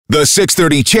The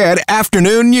 6:30 CHED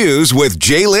Afternoon News with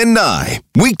Jaylen Nye.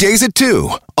 Weekdays at 2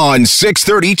 on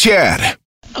 6:30 CHED.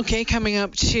 Okay, coming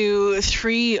up to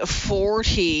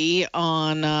 3:40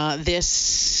 on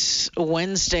this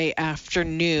Wednesday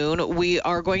afternoon, we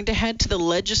are going to head to the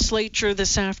legislature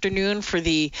this afternoon for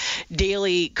the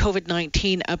daily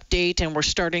COVID-19 update, and we're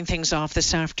starting things off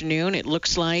this afternoon, it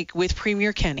looks like, with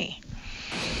Premier Kenney.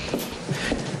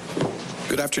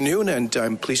 Good afternoon, and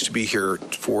I'm pleased to be here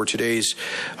for today's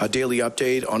daily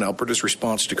update on Alberta's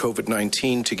response to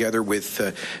COVID-19, together with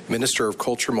Minister of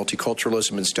Culture,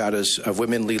 Multiculturalism and Status of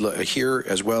Women, Leela Aheer,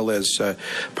 as well as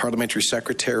Parliamentary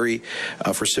Secretary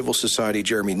for Civil Society,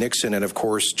 Jeremy Nixon, and of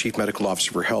course, Chief Medical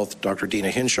Officer for Health, Dr.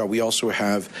 Deena Hinshaw. We also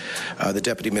have the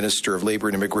Deputy Minister of Labour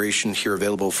and Immigration here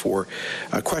available for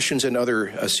questions, and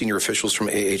other senior officials from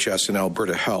AHS and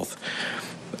Alberta Health.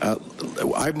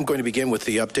 I'm going to begin with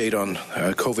the update on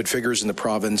COVID figures in the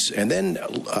province, and then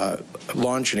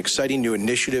launch an exciting new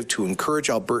initiative to encourage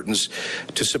Albertans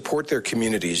to support their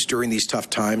communities during these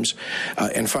tough times,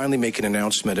 and finally make an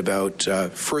announcement about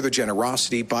further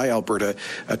generosity by Alberta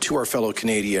to our fellow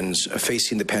Canadians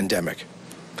facing the pandemic.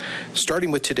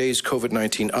 Starting with today's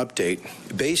COVID-19 update,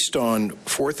 based on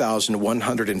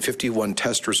 4,151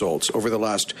 test results over the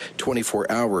last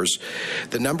 24 hours,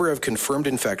 the number of confirmed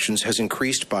infections has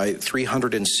increased by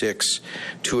 306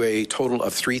 to a total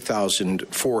of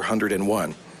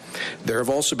 3,401. There have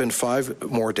also been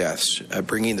 5 more deaths,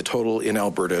 bringing the total in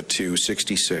Alberta to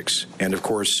 66. And of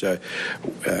course,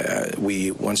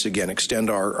 we once again extend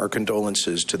our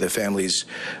condolences to the families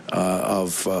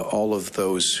of all of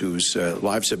those whose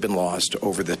lives have been lost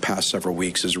over the past several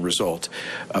weeks as a result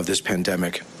of this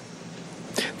pandemic.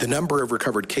 The number of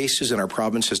recovered cases in our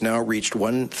province has now reached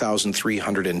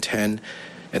 1,310,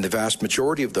 and the vast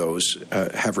majority of those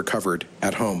have recovered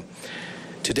at home.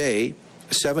 Today,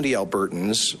 70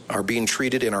 Albertans are being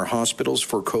treated in our hospitals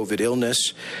for COVID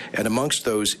illness, and amongst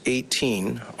those,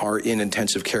 18 are in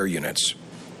intensive care units.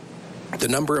 The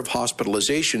number of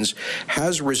hospitalizations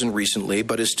has risen recently,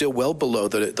 but is still well below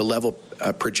the level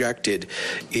projected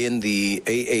in the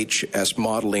AHS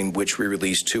modeling, which we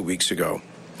released 2 weeks ago.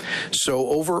 So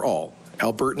overall,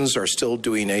 Albertans are still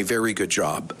doing a very good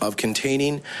job of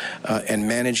containing and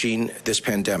managing this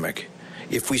pandemic.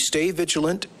 If we stay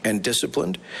vigilant and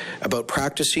disciplined about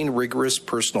practicing rigorous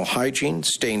personal hygiene,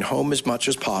 staying home as much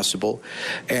as possible,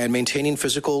 and maintaining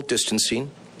physical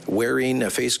distancing, wearing a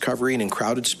face covering in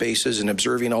crowded spaces, and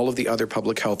observing all of the other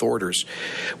public health orders,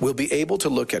 we'll be able to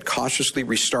look at cautiously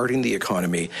restarting the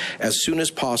economy as soon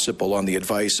as possible on the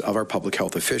advice of our public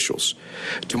health officials.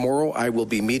 Tomorrow, I will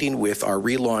be meeting with our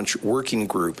relaunch working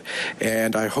group,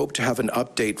 and I hope to have an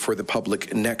update for the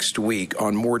public next week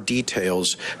on more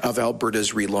details of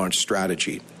Alberta's relaunch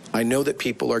strategy. I know that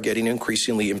people are getting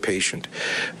increasingly impatient,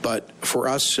 but for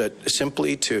us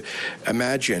simply to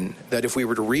imagine that if we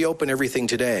were to reopen everything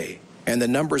today and the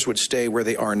numbers would stay where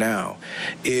they are now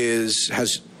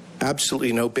has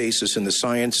absolutely no basis in the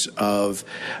science of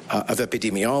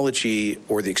epidemiology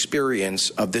or the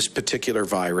experience of this particular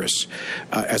virus.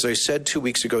 As I said 2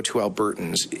 weeks ago to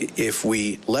Albertans, if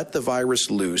we let the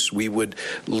virus loose, we would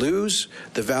lose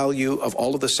the value of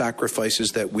all of the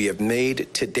sacrifices that we have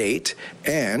made to date,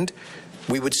 and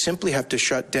we would simply have to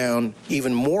shut down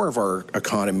even more of our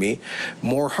economy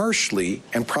more harshly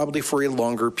and probably for a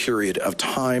longer period of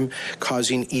time,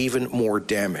 causing even more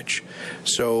damage.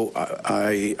 So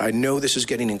I know this is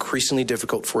getting increasingly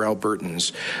difficult for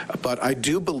Albertans, but I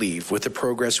do believe with the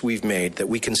progress we've made that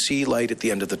we can see light at the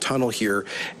end of the tunnel here,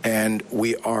 and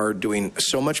we are doing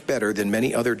so much better than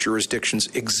many other jurisdictions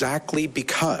exactly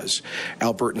because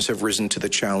Albertans have risen to the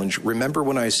challenge. Remember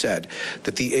when I said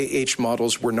that the AH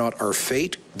models were not our fate,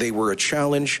 they were a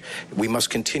challenge. We must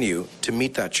continue to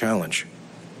meet that challenge.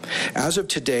 As of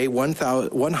today,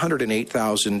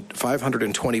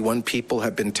 108,521 people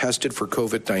have been tested for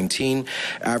COVID-19,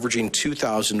 averaging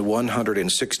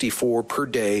 2,164 per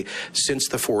day since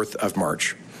the 4th of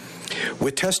March.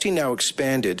 With testing now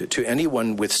expanded to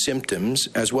anyone with symptoms,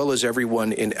 as well as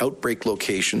everyone in outbreak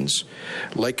locations,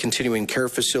 like continuing care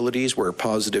facilities where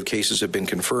positive cases have been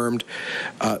confirmed,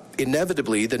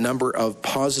 inevitably the number of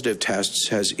positive tests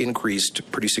has increased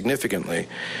pretty significantly.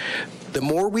 The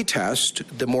more we test,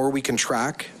 the more we can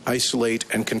track, isolate,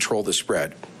 and control the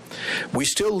spread. We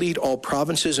still lead all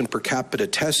provinces in per capita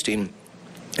testing,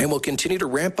 and we'll continue to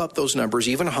ramp up those numbers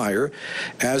even higher,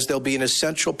 as they'll be an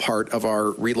essential part of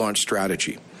our relaunch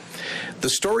strategy. The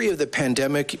story of the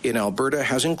pandemic in Alberta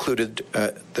has included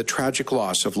the tragic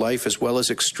loss of life as well as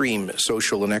extreme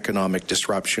social and economic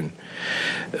disruption.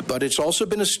 But it's also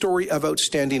been a story of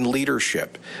outstanding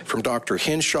leadership from Dr.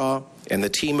 Hinshaw and the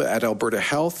team at Alberta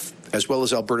Health as well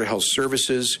as Alberta Health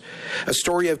Services, a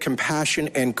story of compassion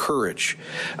and courage,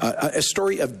 a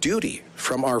story of duty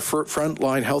from our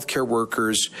frontline healthcare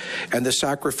workers, and the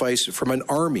sacrifice from an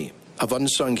army of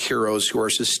unsung heroes who are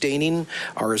sustaining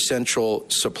our essential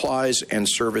supplies and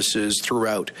services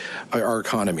throughout our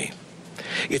economy.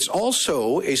 It's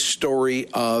also a story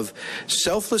of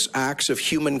selfless acts of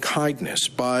human kindness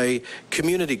by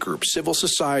community groups, civil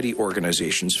society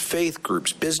organizations, faith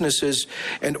groups, businesses,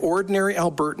 and ordinary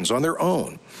Albertans on their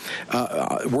own,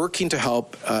 working to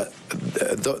help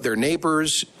their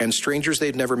neighbors and strangers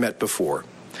they've never met before.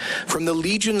 From the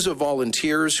legions of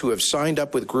volunteers who have signed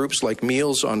up with groups like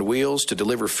Meals on Wheels to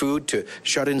deliver food to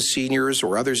shut-in seniors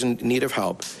or others in need of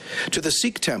help, to the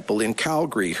Sikh Temple in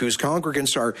Calgary, whose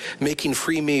congregants are making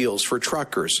free meals for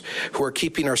truckers who are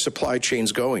keeping our supply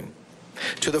chains going,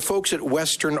 to the folks at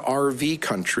Western RV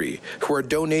Country who are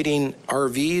donating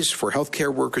RVs for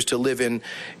healthcare workers to live in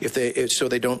so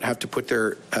they don't have to put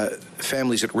their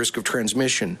families at risk of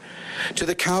transmission, to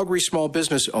the Calgary small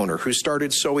business owner who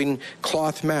started sewing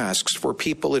cloth masks for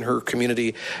people in her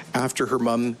community after her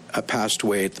mom passed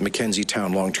away at the Mackenzie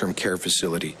Town Long-Term Care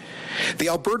Facility. The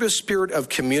Alberta spirit of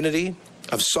community,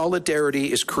 of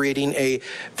solidarity, is creating a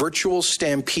virtual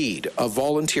stampede of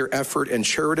volunteer effort and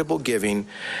charitable giving.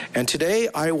 And today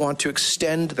I want to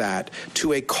extend that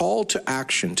to a call to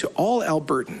action to all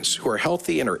Albertans who are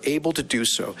healthy and are able to do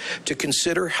so to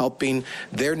consider helping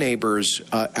their neighbors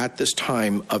at this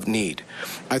time of need.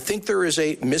 I think there is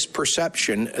a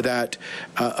misperception that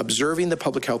observing the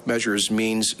public health measures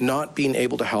means not being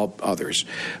able to help others.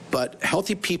 But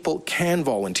healthy people can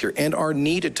volunteer and are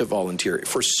needed to volunteer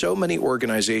for so many organizations,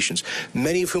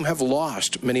 many of whom have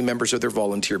lost many members of their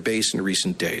volunteer base in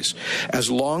recent days,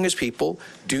 as long as people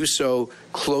do so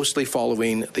closely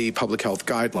following the public health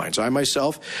guidelines. I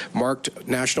myself marked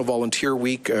National Volunteer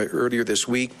Week earlier this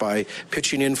week by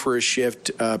pitching in for a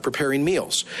shift preparing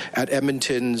meals at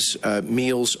Edmonton's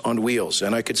Meals on Wheels.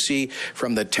 And I could see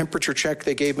from the temperature check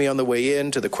they gave me on the way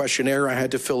in, to the questionnaire I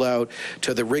had to fill out,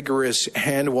 to the rigorous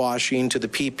hand washing, to the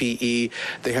PPE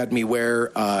they had me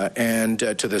wear, and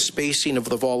to the spacing of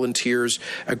the volunteers,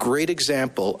 a great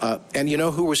example. And you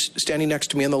know who was standing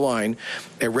next to me on the line?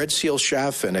 A Red Seal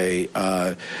chef and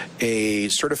a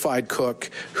certified cook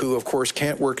who, of course,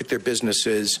 can't work at their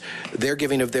businesses. They're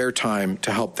giving of their time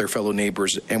to help their fellow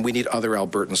neighbors, and we need other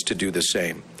Albertans to do the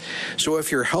same. So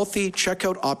if you're healthy, check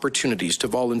out opportunities to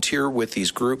volunteer with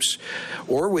these groups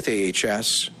or with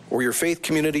AHS or your faith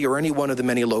community or any one of the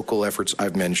many local efforts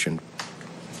I've mentioned.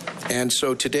 And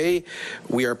so today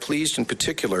we are pleased in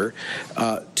particular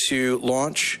to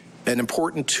launch an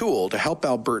important tool to help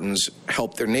Albertans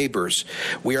help their neighbors.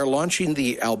 We are launching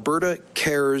the Alberta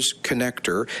Cares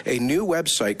Connector, a new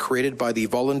website created by the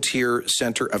Volunteer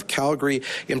Centre of Calgary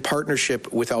in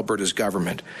partnership with Alberta's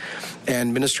government.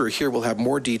 And Minister here will have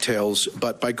more details,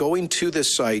 but by going to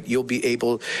this site, you'll be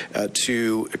able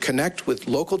to connect with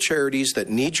local charities that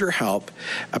need your help,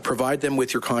 provide them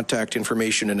with your contact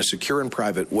information in a secure and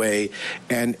private way,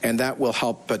 and that will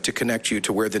help to connect you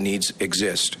to where the needs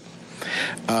exist.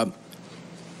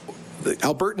 The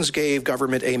Albertans gave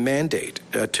government a mandate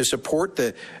to support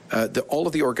all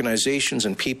of the organizations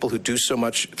and people who do so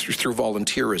much through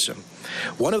volunteerism.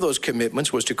 One of those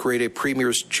commitments was to create a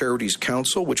Premier's Charities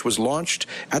Council, which was launched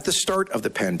at the start of the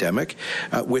pandemic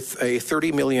with a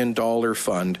 $30 million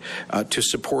fund to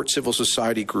support civil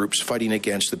society groups fighting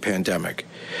against the pandemic.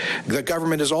 The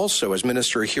government has also, as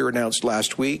Minister here announced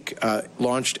last week,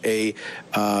 launched a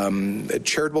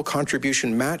charitable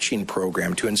contribution matching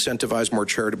program to incentivize more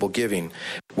charitable giving,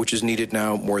 which is needed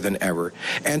now more than ever.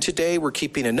 And today we're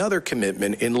keeping another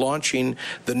commitment in launching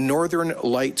the Northern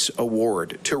Lights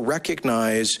Award to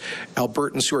recognize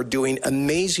Albertans who are doing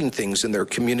amazing things in their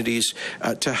communities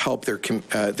to help their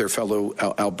fellow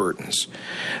Albertans.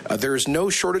 There is no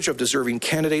shortage of deserving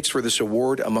candidates for this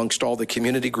award amongst all the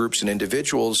community groups and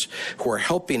individuals who are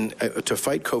helping to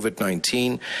fight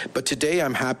COVID-19. But today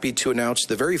I'm happy to announce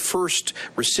the very first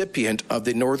recipient of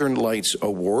the Northern Lights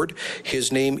Award.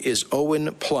 His name is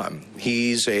Owen Plum.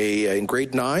 He's in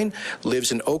grade 9,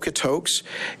 lives in Okotoks,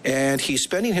 and he's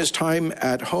spending his time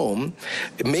at home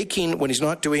making, when he's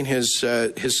not doing his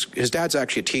dad's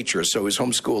actually a teacher, so his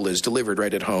homeschool is delivered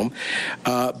right at home.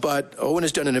 But Owen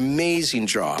has done an amazing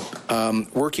job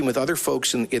working with other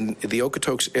folks in the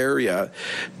Okotoks area,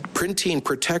 printing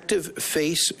protective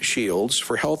face shields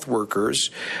for health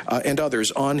workers and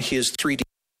others on his 3D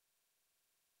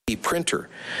printer.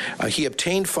 He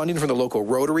obtained funding from the local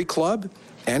Rotary Club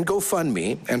and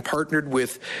GoFundMe, and partnered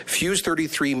with Fuse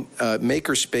 33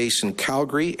 Makerspace in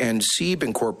Calgary and Sieb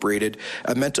Incorporated,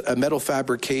 a metal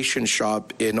fabrication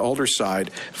shop in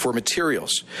Alderside, for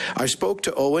materials. I spoke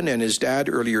to Owen and his dad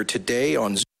earlier today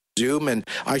on Zoom, and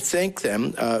I thank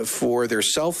them for their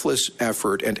selfless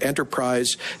effort and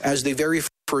enterprise as the very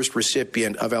first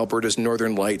recipient of Alberta's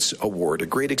Northern Lights Award. A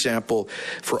great example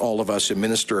for all of us. A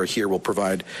minister here will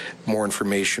provide more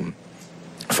information.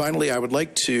 Finally, I would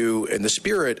like to, in the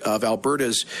spirit of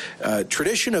Alberta's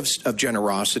tradition of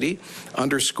generosity,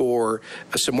 underscore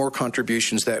some more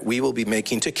contributions that we will be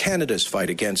making to Canada's fight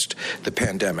against the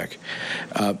pandemic.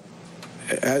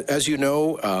 As you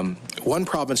know, one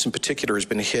province in particular has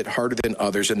been hit harder than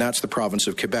others, and that's the province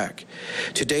of Quebec.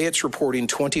 Today, it's reporting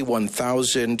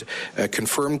 21,000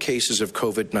 confirmed cases of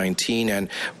COVID-19 and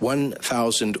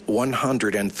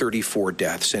 1,134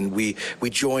 deaths. And we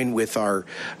join with our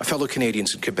fellow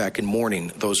Canadians in Quebec in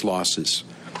mourning those losses.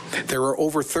 There are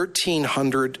over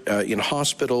 1,300 in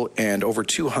hospital and over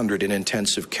 200 in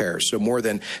intensive care, so more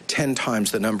than 10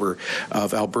 times the number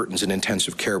of Albertans in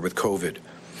intensive care with COVID.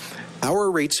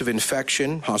 Our rates of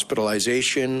infection,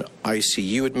 hospitalization,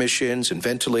 ICU admissions, and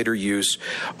ventilator use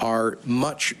are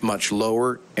much, much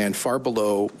lower and far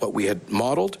below what we had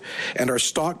modeled, and our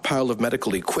stockpile of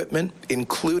medical equipment,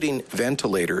 including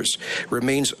ventilators,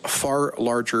 remains far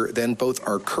larger than both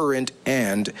our current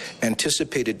and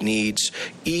anticipated needs,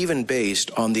 even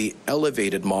based on the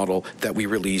elevated model that we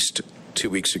released 2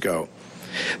 weeks ago.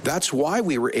 That's why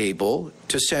we were able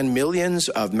to send millions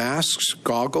of masks,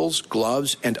 goggles,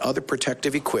 gloves, and other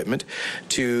protective equipment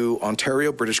to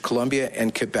Ontario, British Columbia,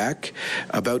 and Quebec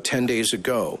about 10 days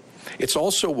ago. It's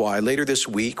also why later this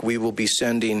week we will be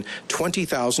sending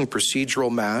 20,000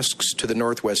 procedural masks to the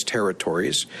Northwest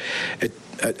Territories,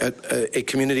 a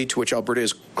community to which Alberta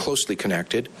is closely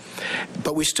connected.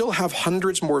 But we still have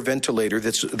hundreds more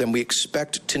ventilators than we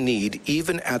expect to need,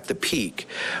 even at the peak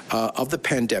of the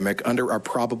pandemic under our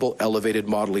probable elevated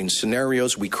modeling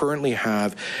scenarios. We currently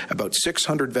have about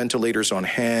 600 ventilators on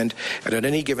hand, and at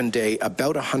any given day,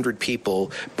 about 100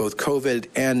 people, both COVID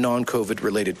and non-COVID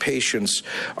related patients,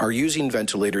 are using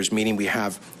ventilators, meaning we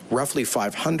have roughly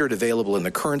 500 available in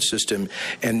the current system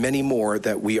and many more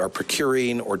that we are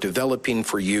procuring or developing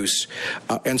for use.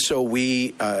 And so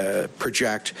we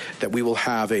project that we will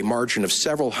have a margin of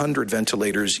several hundred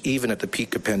ventilators even at the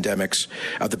peak of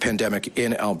the pandemic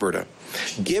in Alberta.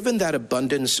 Given that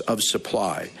abundance of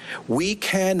supply, we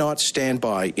cannot stand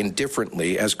by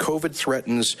indifferently as COVID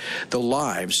threatens the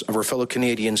lives of our fellow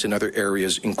Canadians in other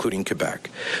areas, including Quebec.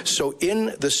 So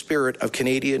in the spirit of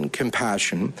Canadian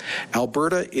compassion,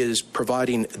 Alberta is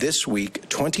providing this week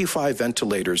 25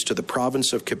 ventilators to the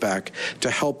province of Quebec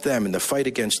to help them in the fight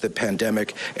against the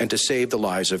pandemic and to save the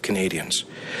lives of Canadians.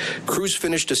 Crews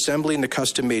finished assembling the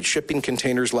custom-made shipping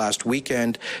containers last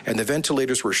weekend, and the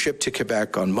ventilators were shipped to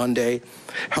Quebec on Monday.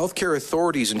 Healthcare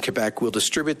authorities in Quebec will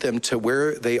distribute them to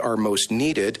where they are most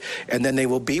needed, and then they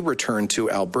will be returned to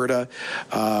Alberta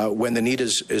when the need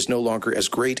is no longer as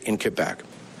great in Quebec.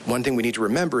 One thing we need to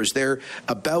remember is they're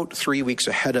about 3 weeks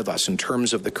ahead of us in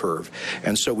terms of the curve.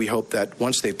 And so we hope that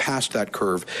once they've passed that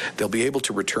curve, they'll be able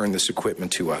to return this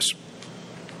equipment to us.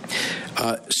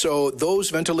 So those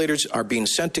ventilators are being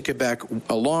sent to Quebec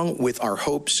along with our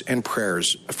hopes and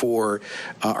prayers for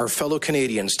our fellow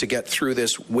Canadians to get through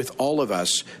this with all of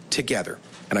us together.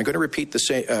 And I'm going to repeat the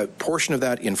same portion of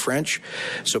that in French.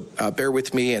 So bear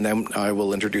with me, and then I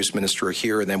will introduce Minister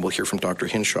here, and then we'll hear from Dr.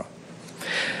 Hinshaw.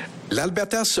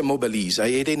 L'Alberta se mobilise à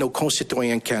aider nos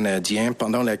concitoyens canadiens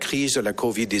pendant la crise de la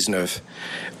COVID-19.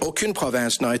 Aucune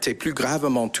province n'a été plus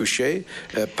gravement touchée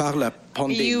par la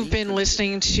pandémie. You've been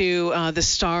listening to the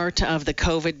start of the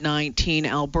COVID-19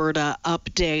 Alberta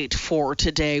update for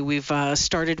today. We've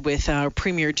started with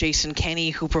Premier Jason Kenney,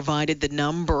 who provided the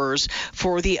numbers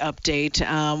for the update.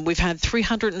 We've had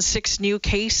 306 new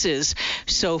cases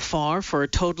so far for a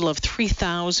total of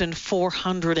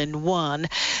 3,401.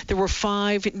 There were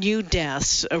 5 new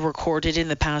deaths recorded in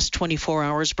the past 24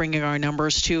 hours, bringing our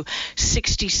numbers to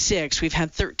 66. We've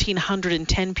had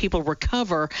 1,310 people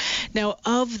recover. Now,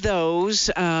 of those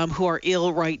who are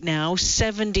ill right now,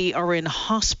 70 are in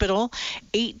hospital,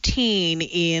 18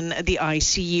 in the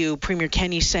ICU. Premier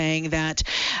Kenney saying that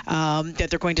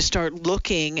they're going to start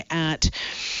looking at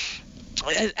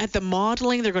the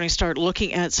modeling. They're going to start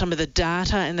looking at some of the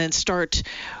data and then start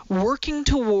working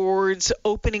towards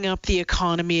opening up the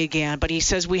economy again. But he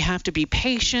says we have to be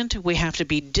patient, we have to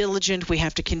be diligent, we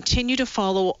have to continue to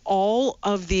follow all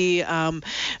of the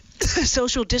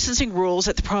social distancing rules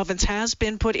that the province has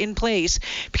been put in place,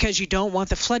 because you don't want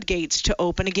the floodgates to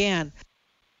open again.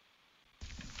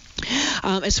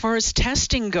 As far as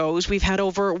testing goes, we've had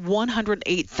over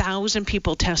 108,000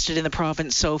 people tested in the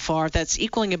province so far. That's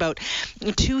equaling about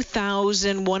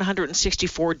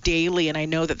 2,164 daily, and I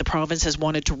know that the province has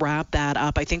wanted to wrap that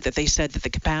up. I think that they said that the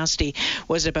capacity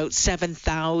was about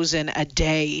 7,000 a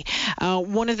day.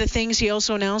 One of the things he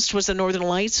also announced was the Northern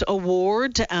Lights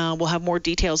Award. We'll have more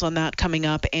details on that coming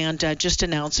up, and just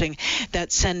announcing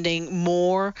that sending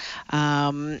more,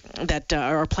 that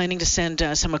are planning to send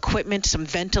some equipment, some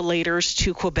ventilators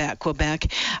to Quebec. Quebec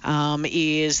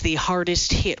is the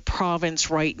hardest hit province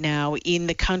right now in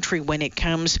the country when it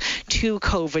comes to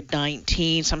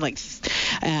COVID-19.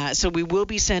 So we will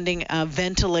be sending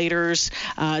ventilators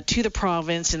to the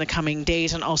province in the coming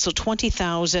days, and also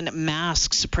 20,000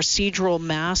 masks, procedural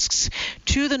masks,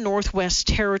 to the Northwest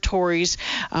Territories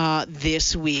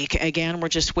this week. Again, we're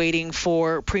just waiting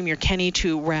for Premier Kenney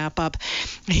to wrap up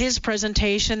his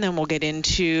presentation. Then we'll get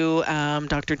into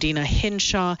Dr. Deena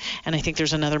Hinshaw, and I think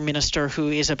there's another minister who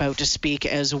is about to speak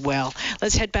as well.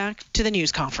 Let's head back to the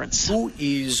news conference. Où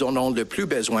ils en ont le plus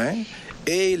besoin.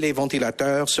 Et les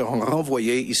ventilateurs seront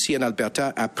renvoyés ici en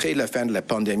Alberta après la fin de la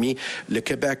pandémie. Le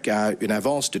Québec a une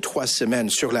avance de 3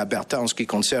 semaines sur l'Alberta en ce qui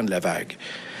concerne la vague.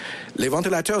 Les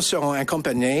ventilateurs seront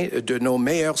accompagnés de nos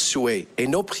meilleurs souhaits et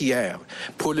nos prières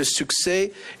pour le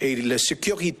succès et la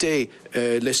sécurité,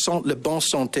 le bon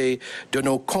santé de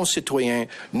nos concitoyens,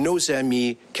 nos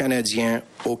amis canadiens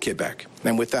au Québec.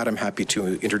 And with that, I'm happy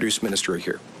to introduce Minister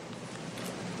here.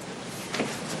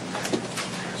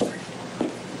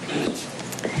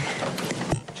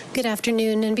 Good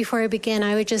afternoon, and before I begin,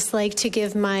 I would just like to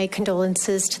give my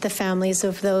condolences to the families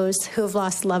of those who have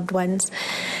lost loved ones.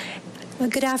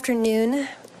 Good afternoon.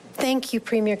 Thank you,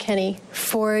 Premier Kenney,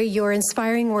 for your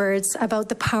inspiring words about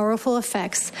the powerful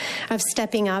effects of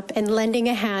stepping up and lending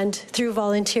a hand through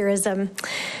volunteerism.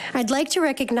 I'd like to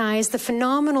recognize the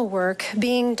phenomenal work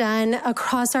being done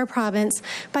across our province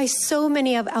by so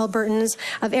many of Albertans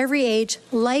of every age,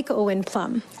 like Owen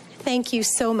Plum. Thank you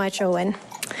so much, Owen.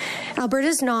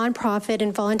 Alberta's nonprofit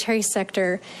and voluntary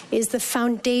sector is the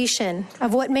foundation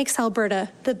of what makes Alberta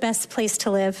the best place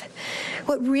to live.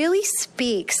 What really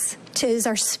speaks to is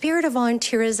our spirit of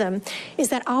volunteerism is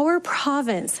that our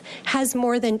province has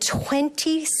more than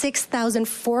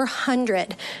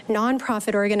 26,400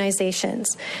 nonprofit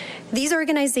organizations. These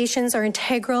organizations are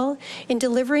integral in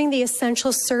delivering the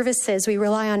essential services we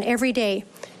rely on every day,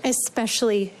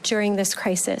 especially during this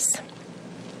crisis.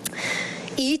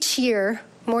 Each year,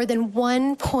 more than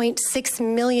 1.6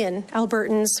 million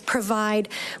Albertans provide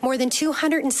more than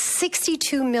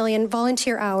 262 million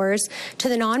volunteer hours to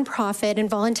the nonprofit and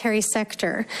voluntary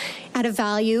sector at a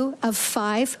value of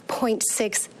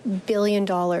 $5.6 billion.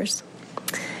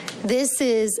 This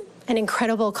is an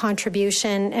incredible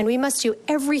contribution, and we must do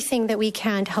everything that we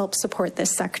can to help support this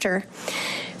sector.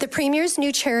 The Premier's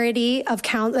new Charities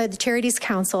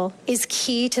Council is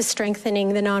key to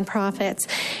strengthening the nonprofits,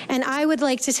 and I would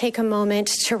like to take a moment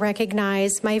to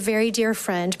recognize my very dear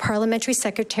friend, Parliamentary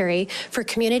Secretary for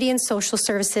Community and Social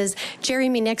Services,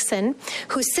 Jeremy Nixon,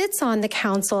 who sits on the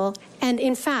council. And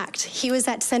in fact, he was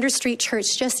at Center Street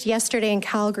Church just yesterday in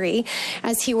Calgary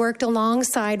as he worked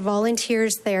alongside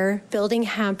volunteers there building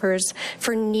hampers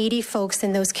for needy folks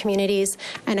in those communities.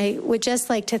 And I would just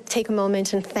like to take a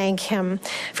moment and thank him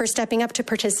for stepping up to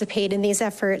participate in these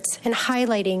efforts and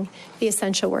highlighting the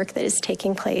essential work that is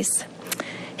taking place.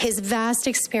 His vast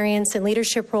experience in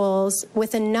leadership roles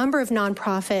with a number of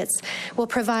nonprofits will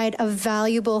provide a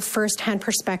valuable first-hand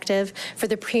perspective for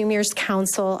the Premier's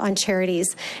Council on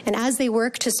Charities, and as they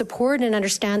work to support and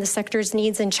understand the sector's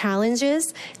needs and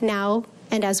challenges now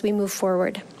and as we move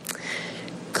forward.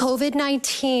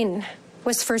 COVID-19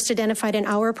 was first identified in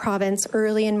our province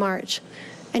early in March,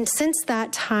 and since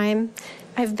that time,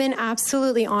 I've been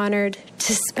absolutely honored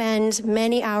to spend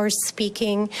many hours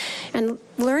speaking and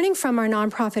learning from our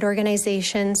nonprofit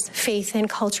organizations, faith and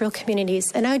cultural communities.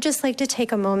 And I would just like to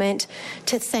take a moment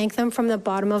to thank them from the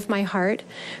bottom of my heart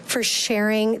for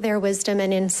sharing their wisdom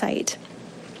and insight.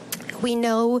 We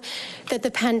know that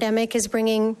the pandemic is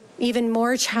bringing even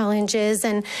more challenges,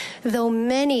 and though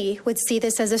many would see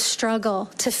this as a struggle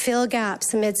to fill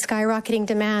gaps amid skyrocketing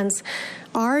demands,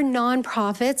 our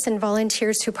nonprofits and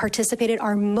volunteers who participated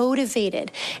are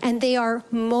motivated, and they are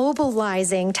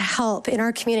mobilizing to help in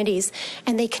our communities,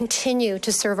 and they continue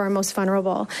to serve our most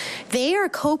vulnerable. They are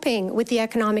coping with the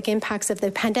economic impacts of the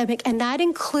pandemic, and that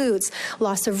includes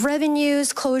loss of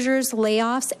revenues, closures,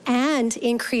 layoffs, and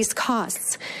increased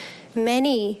costs.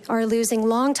 Many are losing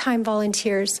longtime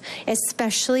volunteers,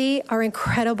 especially our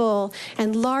incredible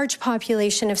and large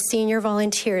population of senior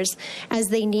volunteers, as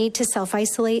they need to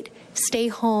self-isolate, stay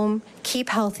home, keep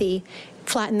healthy,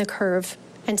 flatten the curve,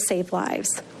 and save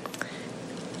lives.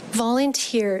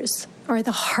 Volunteers are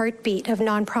the heartbeat of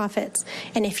nonprofits,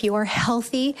 and if you are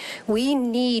healthy, we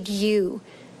need you,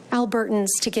 Albertans,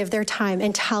 to give their time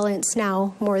and talents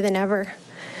now more than ever.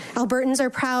 Albertans are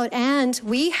proud, and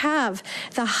we have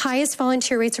the highest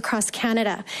volunteer rates across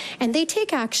Canada, and they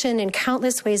take action in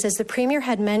countless ways, as the Premier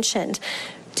had mentioned,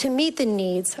 to meet the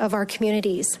needs of our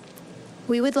communities.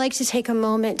 We would like to take a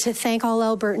moment to thank all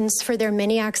Albertans for their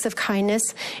many acts of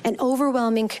kindness and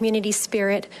overwhelming community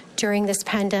spirit during this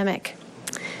pandemic.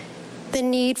 The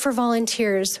need for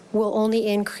volunteers will only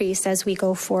increase as we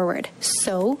go forward.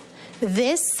 So,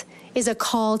 this is a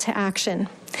call to action.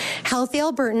 Healthy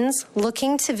Albertans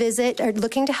looking to visit or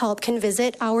looking to help can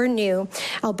visit our new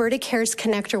Alberta Cares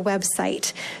Connector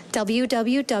website,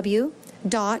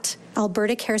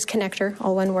 www.albertacaresconnector,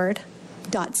 all one word,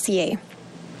 .ca.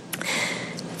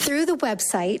 Through the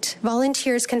website,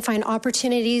 volunteers can find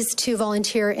opportunities to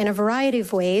volunteer in a variety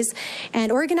of ways,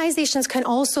 and organizations can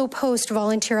also post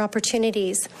volunteer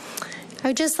opportunities. I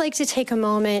would just like to take a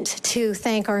moment to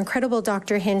thank our incredible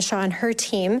Dr. Hinshaw and her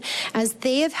team, as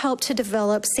they have helped to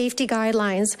develop safety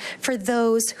guidelines for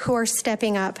those who are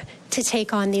stepping up to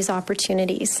take on these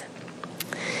opportunities.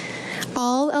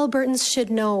 All Albertans should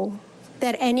know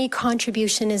that any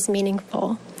contribution is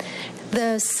meaningful.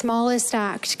 The smallest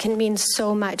act can mean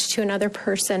so much to another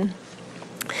person.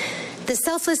 The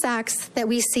selfless acts that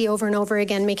we see over and over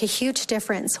again make a huge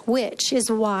difference, which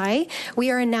is why we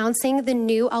are announcing the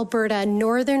new Alberta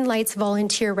Northern Lights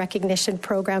Volunteer Recognition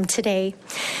Program today.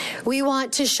 We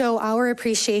want to show our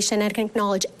appreciation and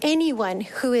acknowledge anyone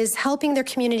who is helping their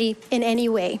community in any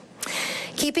way.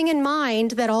 Keeping in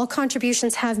mind that all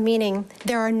contributions have meaning,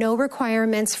 there are no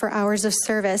requirements for hours of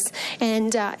service,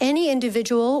 and any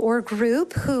individual or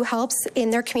group who helps in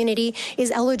their community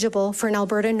is eligible for an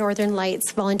Alberta Northern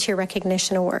Lights Volunteer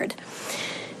Recognition Award.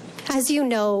 As you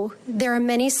know, there are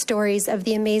many stories of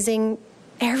the amazing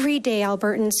everyday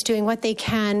Albertans doing what they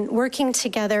can, working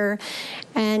together,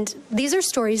 and these are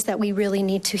stories that we really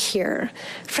need to hear.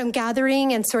 From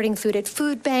gathering and sorting food at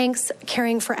food banks,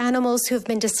 caring for animals who have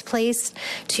been displaced,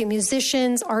 to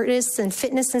musicians, artists, and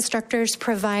fitness instructors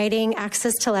providing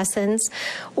access to lessons,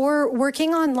 or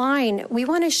working online. We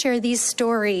want to share these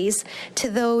stories to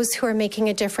those who are making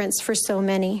a difference for so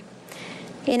many.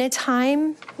 In a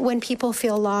time when people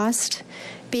feel lost,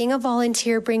 being a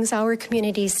volunteer brings our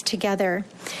communities together.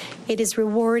 It is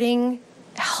rewarding,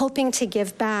 helping to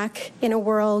give back in a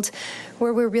world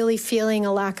where we're really feeling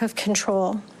a lack of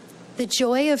control. The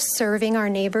joy of serving our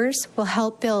neighbors will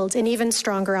help build an even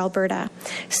stronger Alberta.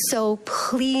 So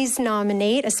please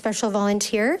nominate a special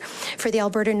volunteer for the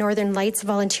Alberta Northern Lights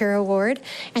Volunteer Award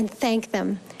and thank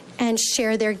them and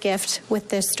share their gift with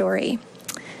this story.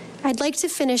 I'd like to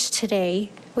finish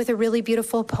today with a really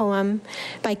beautiful poem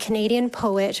by Canadian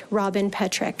poet Robin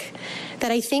Petrick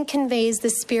that I think conveys the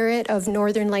spirit of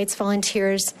Northern Lights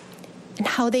volunteers and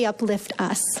how they uplift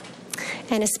us,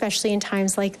 and especially in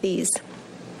times like these.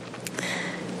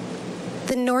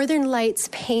 The Northern Lights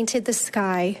painted the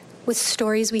sky with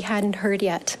stories we hadn't heard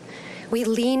yet. We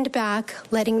leaned back,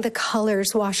 letting the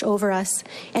colors wash over us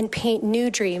and paint new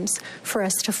dreams for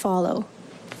us to follow.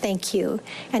 Thank you.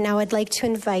 And now I'd like to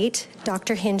invite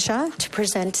Dr. Hinshaw to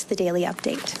present the daily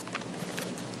update.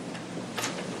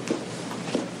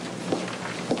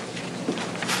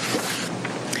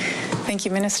 Thank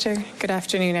you, Minister. Good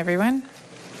afternoon, everyone.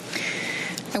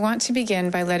 I want to begin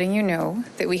by letting you know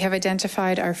that we have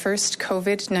identified our first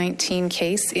COVID-19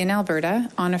 case in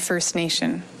Alberta on a First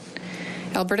Nation.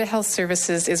 Alberta Health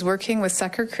Services is working with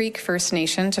Sucker Creek First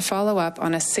Nation to follow up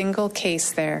on a single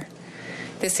case there.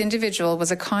 This individual was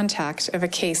a contact of a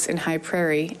case in High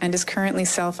Prairie and is currently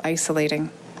self-isolating.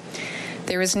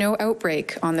 There is no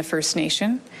outbreak on the First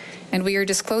Nation, and we are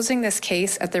disclosing this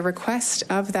case at the request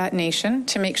of that nation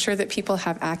to make sure that people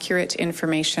have accurate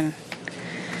information.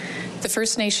 The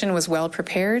First Nation was well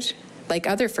prepared, like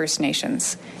other First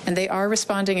Nations, and they are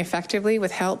responding effectively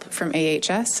with help from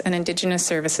AHS and Indigenous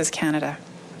Services Canada.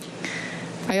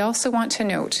 I also want to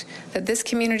note that this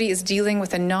community is dealing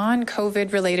with a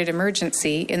non-COVID related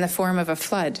emergency in the form of a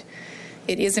flood.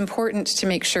 It is important to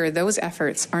make sure those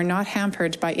efforts are not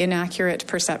hampered by inaccurate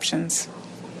perceptions.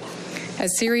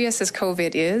 As serious as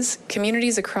COVID is,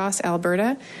 communities across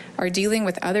Alberta are dealing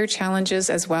with other challenges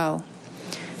as well.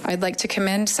 I'd like to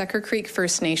commend Sucker Creek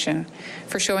First Nation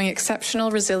for showing exceptional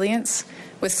resilience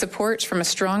with support from a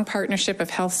strong partnership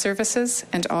of health services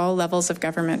and all levels of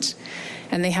government.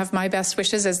 And they have my best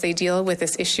wishes as they deal with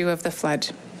this issue of the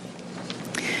flood.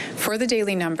 For the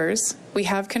daily numbers, we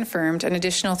have confirmed an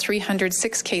additional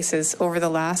 306 cases over the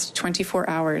last 24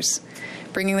 hours,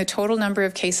 bringing the total number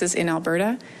of cases in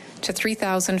Alberta to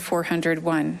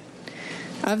 3,401.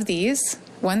 Of these,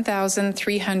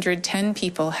 1,310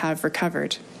 people have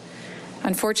recovered.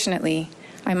 Unfortunately,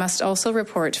 I must also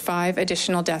report 5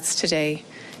 additional deaths today,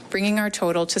 bringing our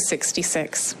total to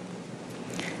 66.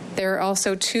 There are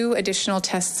also 2 additional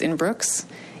tests in Brooks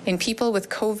in people with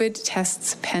COVID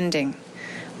tests pending.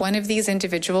 One of these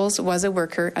individuals was a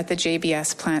worker at the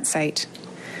JBS plant site.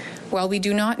 While we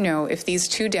do not know if these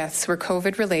 2 deaths were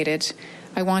COVID-related,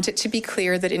 I want it to be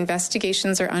clear that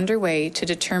investigations are underway to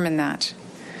determine that.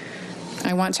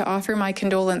 I want to offer my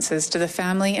condolences to the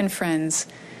family and friends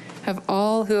of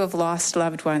all who have lost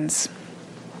loved ones.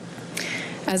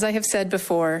 As I have said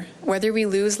before, whether we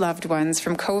lose loved ones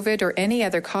from COVID or any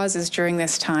other causes during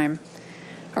this time,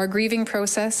 our grieving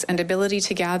process and ability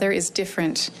to gather is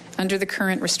different under the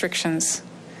current restrictions.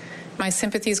 My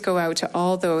sympathies go out to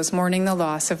all those mourning the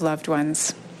loss of loved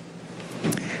ones.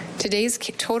 Today's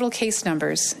total case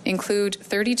numbers include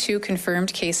 32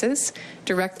 confirmed cases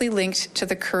directly linked to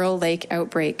the Curl Lake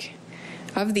outbreak.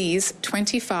 Of these,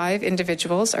 25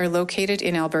 individuals are located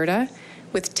in Alberta,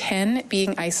 with 10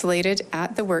 being isolated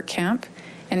at the work camp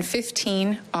and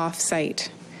 15 off-site.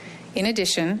 In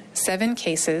addition, 7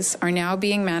 cases are now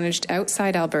being managed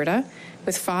outside Alberta,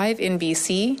 with 5 in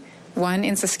BC, 1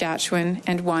 in Saskatchewan,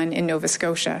 and 1 in Nova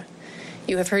Scotia.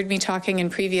 You have heard me talking in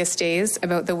previous days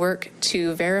about the work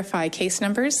to verify case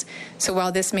numbers. So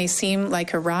while this may seem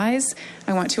like a rise,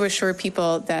 I want to assure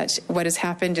people that what has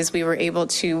happened is we were able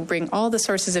to bring all the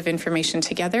sources of information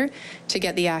together to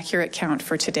get the accurate count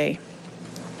for today.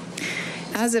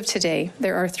 As of today,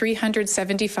 there are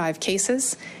 375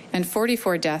 cases and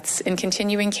 44 deaths in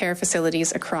continuing care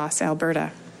facilities across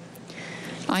Alberta.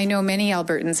 I know many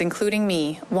Albertans, including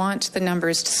me, want the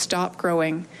numbers to stop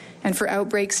growing and for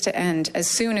outbreaks to end as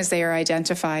soon as they are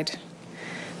identified.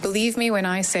 Believe me when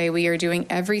I say we are doing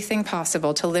everything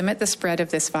possible to limit the spread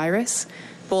of this virus,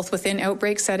 both within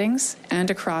outbreak settings and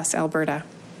across Alberta.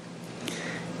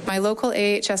 My local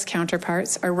AHS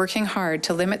counterparts are working hard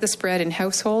to limit the spread in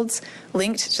households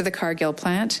linked to the Cargill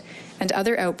plant and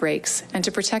other outbreaks, and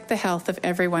to protect the health of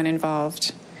everyone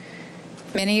involved.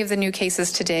 Many of the new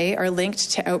cases today are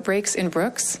linked to outbreaks in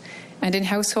Brooks and in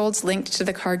households linked to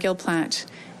the Cargill plant,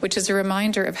 which is a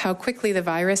reminder of how quickly the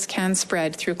virus can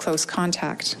spread through close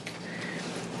contact.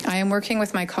 I am working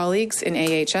with my colleagues in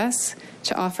AHS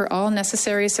to offer all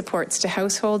necessary supports to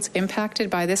households impacted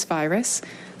by this virus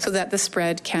so that the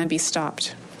spread can be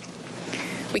stopped.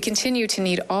 We continue to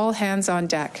need all hands on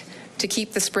deck to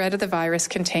keep the spread of the virus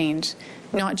contained,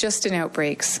 not just in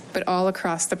outbreaks, but all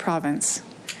across the province.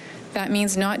 That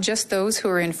means not just those who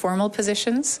are in formal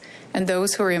positions and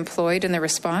those who are employed in the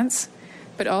response,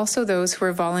 but also those who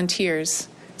are volunteers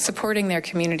supporting their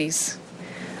communities.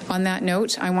 On that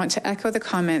note, I want to echo the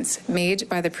comments made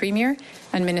by the Premier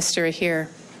and Minister Ahir.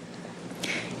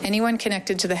 Anyone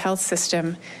connected to the health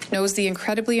system knows the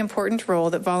incredibly important role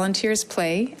that volunteers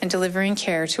play in delivering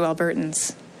care to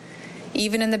Albertans.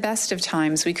 Even in the best of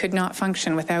times, we could not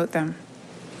function without them.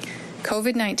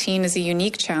 COVID-19 is a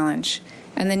unique challenge,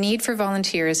 and the need for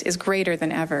volunteers is greater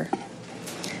than ever.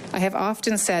 I have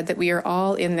often said that we are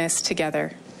all in this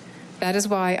together. That is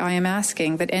why I am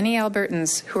asking that any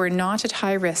Albertans who are not at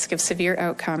high risk of severe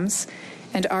outcomes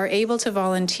and are able to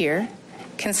volunteer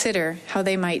consider how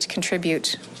they might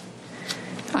contribute.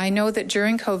 I know that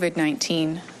during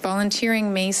COVID-19,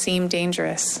 volunteering may seem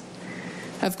dangerous.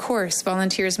 Of course,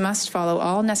 volunteers must follow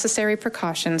all necessary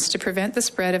precautions to prevent the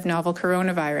spread of novel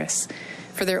coronavirus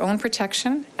for their own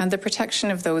protection and the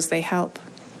protection of those they help.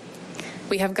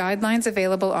 We have guidelines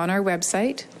available on our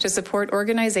website to support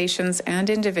organizations and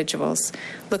individuals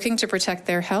looking to protect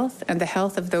their health and the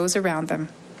health of those around them.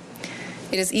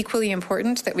 It is equally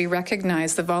important that we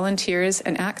recognize the volunteers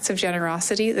and acts of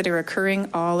generosity that are occurring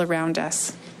all around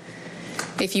us.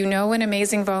 If you know an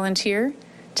amazing volunteer,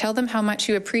 tell them how much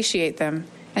you appreciate them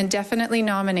and definitely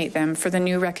nominate them for the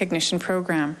new recognition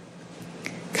program.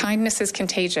 Kindness is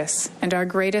contagious, and our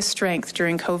greatest strength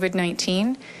during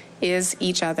COVID-19 is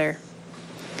each other.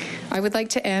 I would like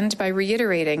to end by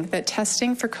reiterating that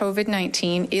testing for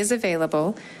COVID-19 is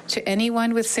available to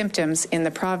anyone with symptoms in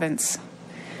the province.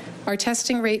 Our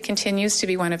testing rate continues to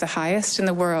be one of the highest in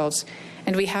the world,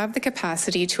 and we have the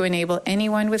capacity to enable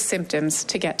anyone with symptoms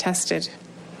to get tested.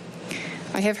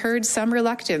 I have heard some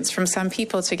reluctance from some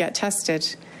people to get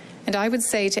tested, and I would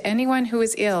say to anyone who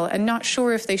is ill and not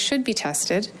sure if they should be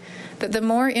tested, that the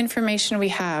more information we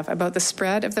have about the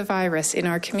spread of the virus in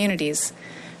our communities,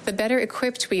 the better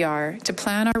equipped we are to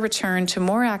plan our return to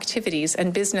more activities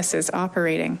and businesses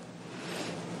operating.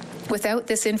 Without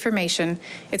this information,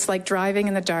 it's like driving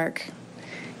in the dark.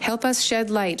 Help us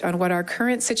shed light on what our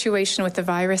current situation with the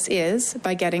virus is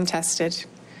by getting tested.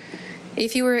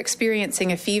 If you are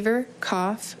experiencing a fever,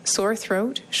 cough, sore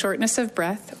throat, shortness of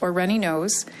breath, or runny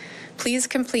nose, please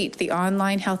complete the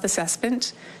online health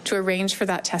assessment to arrange for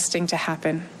that testing to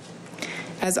happen.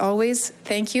 As always,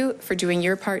 thank you for doing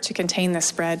your part to contain the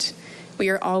spread. We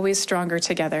are always stronger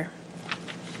together.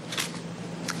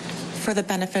 For the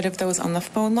benefit of those on the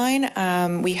phone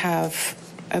line, we have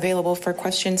available for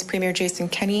questions Premier Jason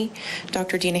Kenney,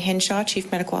 Dr. Deena Hinshaw, Chief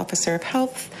Medical Officer of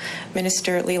Health,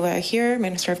 Minister Leila Ahir,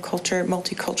 Minister of Culture,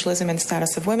 Multiculturalism and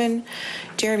Status of Women,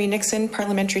 Jeremy Nixon,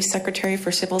 Parliamentary Secretary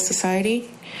for Civil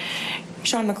Society,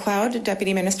 Sean McLeod,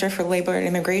 Deputy Minister for Labour and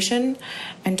Immigration,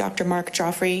 and Dr. Mark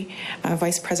Joffrey,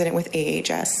 Vice President with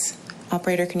AHS.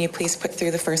 Operator, can you please put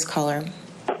through the first caller?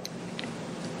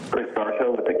 Chris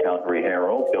Bartow with the Calgary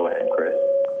Herald. Go ahead, Chris.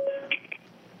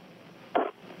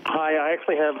 Hi, I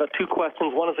actually have two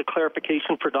questions. One is a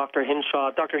clarification for Dr.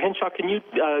 Hinshaw. Dr. Hinshaw, can you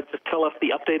just tell us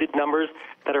the updated numbers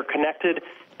that are connected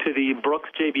to the Brooks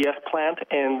JBS plant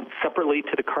and separately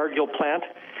to the Cargill plant?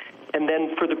 And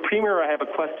then for the Premier, I have a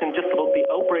question just about the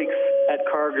outbreaks at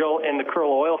Cargill and the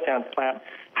Kearl Oil Sands plant.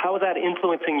 How is that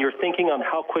influencing your thinking on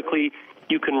how quickly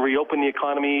you can reopen the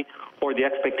economy or the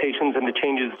expectations and the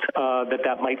changes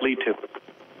that might lead to?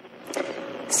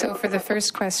 So for the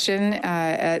first question,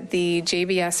 at the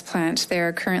JBS plant, there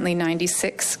are currently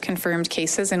 96 confirmed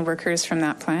cases and workers from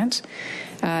that plant.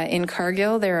 In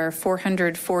Cargill, there are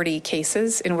 440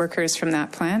 cases in workers from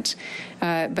that plant,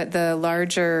 but the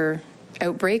larger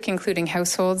outbreak, including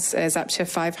households, is up to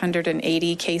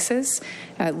 580 cases,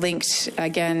 linked,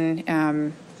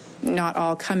 again, not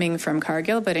all coming from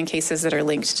Cargill, but in cases that are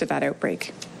linked to that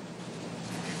outbreak.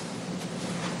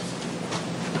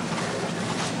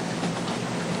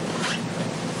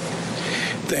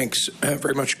 Thanks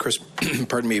very much, Chris.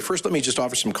 Pardon me. First, let me just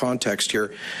offer some context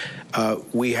here.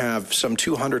 We have some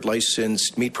 200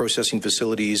 licensed meat processing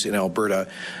facilities in Alberta,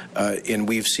 and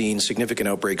we've seen significant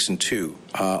outbreaks in 2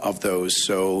 of those.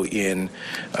 So in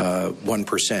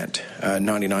 1%,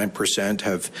 99%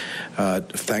 have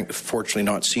fortunately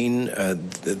not seen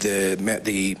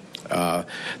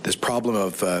this problem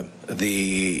of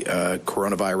the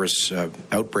coronavirus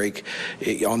outbreak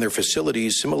on their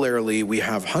facilities. Similarly, we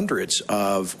have hundreds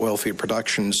of oil field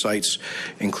production sites,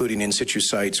 including in situ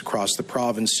sites across the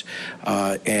province,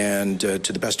 and to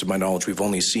the best of my knowledge, we've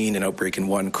only seen an outbreak in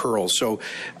 1 Kearl. So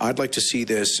I'd like to see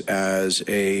this as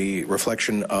a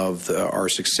reflection of our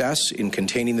success in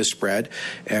containing the spread,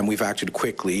 and we've acted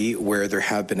quickly where there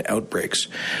have been outbreaks.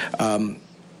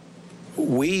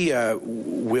 We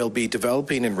will be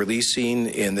developing and releasing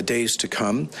in the days to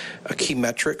come key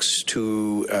metrics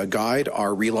to guide our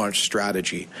relaunch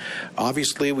strategy.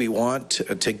 Obviously, we want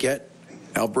to get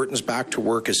Albertans back to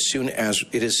work as soon as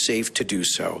it is safe to do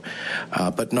so,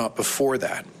 but not before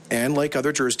that. And like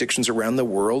other jurisdictions around the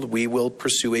world, we will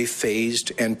pursue a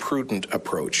phased and prudent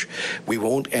approach. We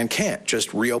won't and can't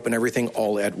just reopen everything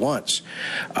all at once.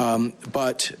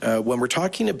 But when we're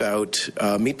talking about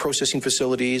meat processing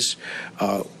facilities,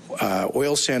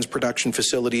 oil sands production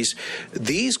facilities,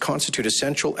 these constitute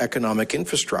essential economic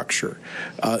infrastructure.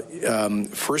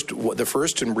 The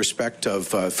first in respect of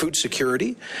food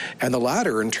security, and the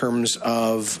latter in terms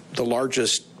of the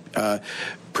largest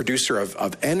producer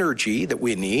of energy that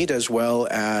we need, as well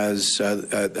as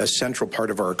a central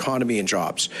part of our economy and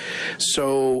jobs.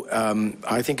 So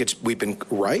I think we've been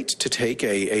right to take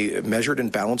a measured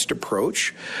and balanced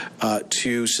approach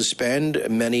to suspend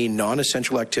many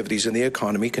non-essential activities in the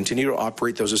economy, continue to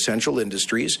operate those essential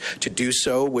industries, to do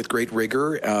so with great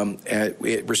rigor,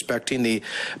 respecting the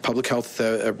public health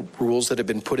rules that have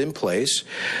been put in place.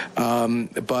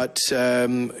 But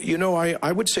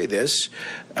I would say this.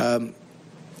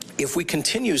 If we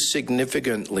continue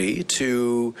significantly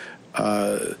to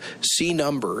see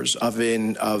numbers of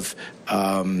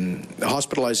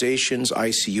hospitalizations,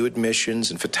 ICU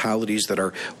admissions, and fatalities that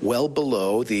are well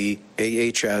below the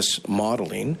AHS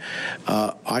modeling,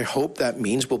 I hope that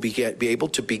means we'll be able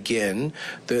to begin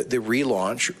the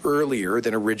relaunch earlier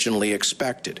than originally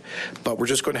expected. But we're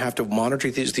just going to have to monitor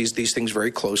these things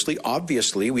very closely.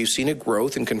 Obviously, we've seen a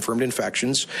growth in confirmed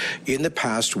infections in the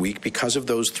past week because of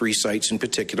those 3 sites in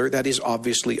particular. That is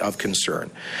obviously of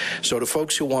concern. So to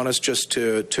folks who want us just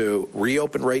to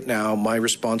reopen right now, my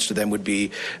response to them would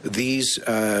be these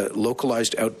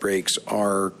localized outbreaks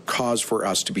are cause for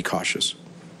us to be cautious.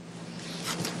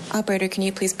 Operator, can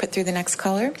you please put through the next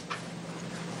caller?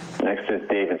 Next is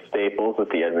David Staples with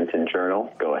the Edmonton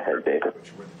Journal. Go ahead, David.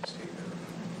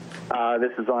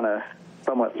 This is on a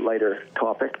somewhat lighter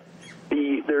topic.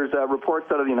 There's reports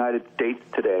out of the United States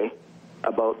today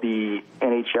about the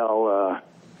NHL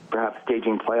perhaps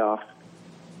staging playoffs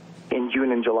in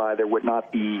June and July. There would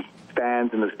not be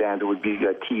fans in the stands. It would be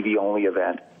a TV-only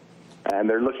event. And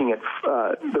they're looking at,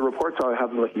 the reports have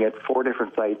them looking at 4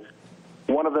 different sites,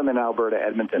 one of them in Alberta,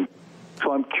 Edmonton.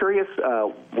 So I'm curious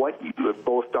what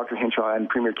both Dr. Hinshaw and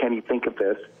Premier Kenney think of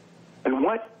this, and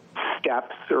what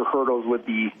steps or hurdles would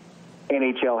the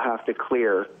NHL have to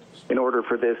clear in order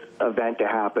for this event to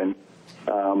happen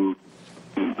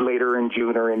later in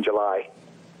June or in July?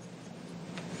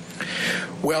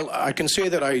 Well, I can say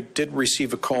that I did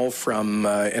receive a call from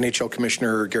NHL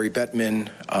Commissioner Gary Bettman,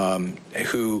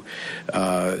 who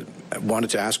wanted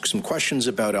to ask some questions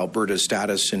about Alberta's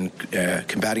status in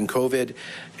combating COVID,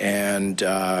 and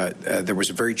there was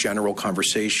a very general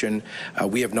conversation.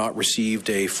 We have not received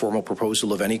a formal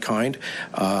proposal of any kind.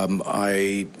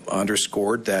 I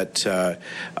underscored that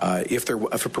if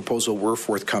a proposal were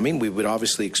forthcoming, we would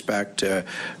obviously expect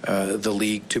the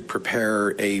league to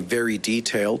prepare a very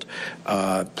detailed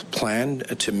plan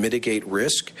to mitigate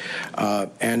risk,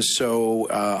 and so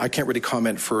I can't really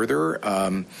comment further.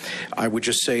 I would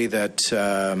just say that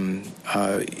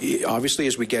obviously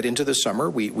as we get into the summer,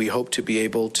 we hope to be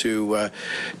able to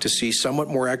see somewhat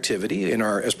more activity in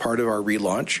as part of our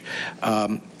relaunch.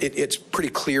 It's pretty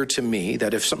clear to me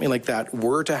that if something like that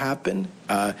were to happen,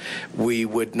 we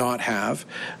would not have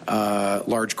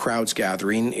large crowds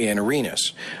gathering in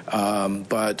arenas.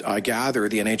 But I gather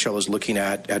the NHL is looking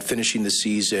at finishing the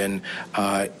season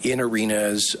in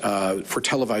arenas for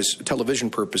television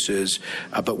purposes,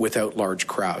 but without large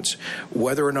crowds.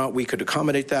 Whether or not we could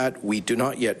accommodate that, we do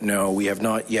not yet know. We have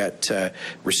not yet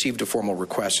received a formal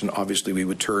request, and obviously we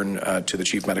would turn to the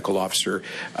Chief Medical Officer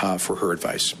for her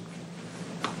advice.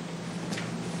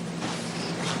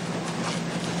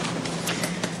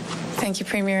 Thank you,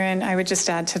 Premier. And I would just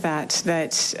add to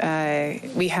that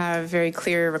we have very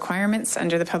clear requirements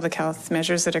under the public health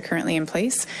measures that are currently in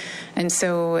place. And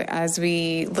so as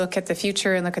we look at the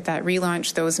future and look at that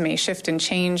relaunch, those may shift and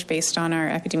change based on our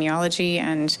epidemiology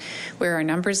and where our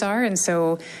numbers are. And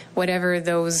so whatever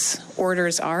those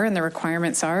orders are and the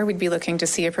requirements are, we'd be looking to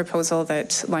see a proposal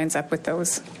that lines up with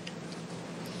those.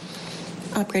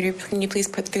 Operator, can you please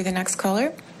put through the next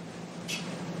caller?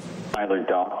 Tyler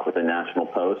Dock with the National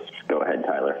Post. Go ahead,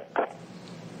 Tyler.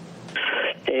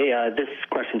 Hey, this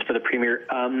question's for the Premier.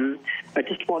 I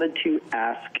just wanted to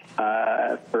ask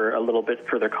for a little bit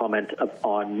further comment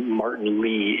on Martin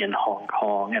Lee in Hong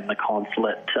Kong and the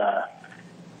consulate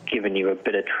giving you a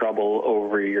bit of trouble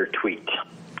over your tweet.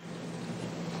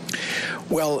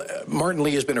 Well, Martin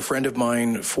Lee has been a friend of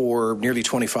mine for nearly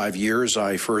 25 years.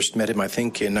 I first met him, I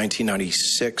think, in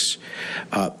 1996,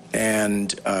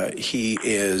 and he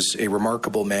is a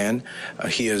remarkable man.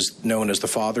 He is known as the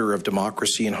father of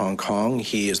democracy in Hong Kong.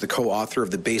 He is the co-author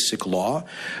of the Basic Law,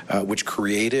 which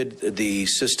created the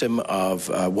system of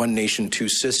one nation, two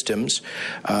systems.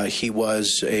 He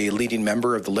was a leading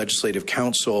member of the Legislative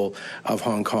Council of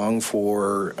Hong Kong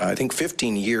for, I think,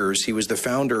 15 years. He was the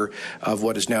founder of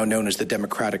what is now known as the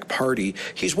Democratic Party.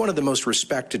 He's one of the most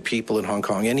respected people in Hong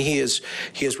Kong, and he has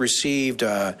received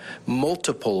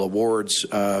multiple awards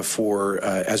for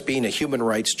as being a human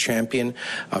rights champion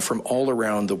from all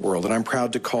around the world, and I'm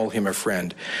proud to call him a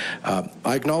friend.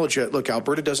 I acknowledge that, look,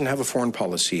 Alberta doesn't have a foreign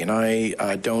policy, and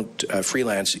I don't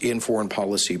freelance in foreign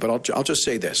policy, but I'll just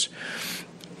say this.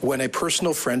 When a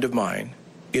personal friend of mine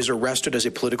is arrested as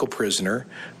a political prisoner,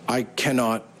 I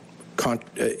cannot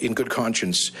in good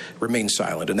conscience remain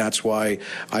silent, and that's why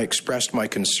I expressed my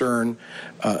concern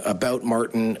about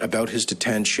Martin, about his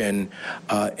detention,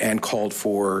 and called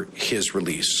for his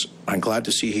release. I'm glad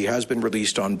to see he has been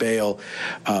released on bail,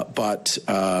 but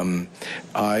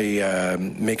I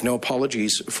make no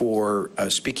apologies for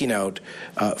speaking out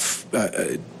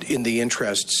in the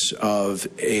interests of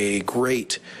a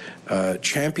great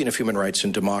champion of human rights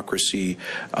and democracy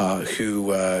who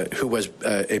was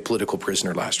a political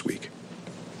prisoner last week.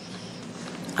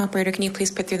 Operator, can you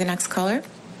please put through the next caller?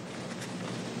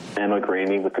 Emma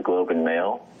Gramey with the Globe and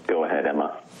Mail. Go ahead,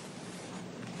 Emma.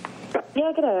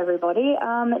 Yeah, g'day everybody.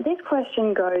 This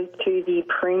question goes to the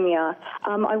Premier.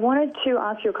 I wanted to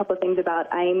ask you a couple of things about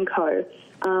AIMCO.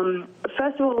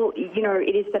 First of all, you know,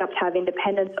 it is set up to have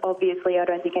independence. Obviously, I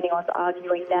don't think anyone's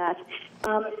arguing that.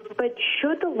 But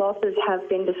should the losses have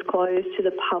been disclosed to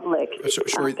the public,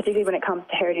 particularly when it comes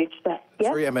to heritage? Yeah?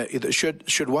 Sorry, Emma,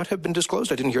 should what have been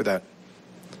disclosed? I didn't hear that.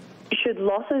 Should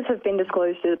losses have been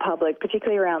disclosed to the public,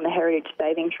 particularly around the Heritage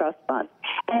Saving Trust Fund?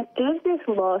 And does this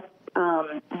loss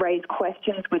raise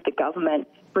questions with the government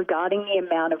regarding the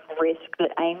amount of risk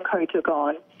that AIMCO took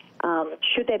on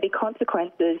Should there be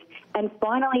consequences? And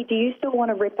finally, do you still want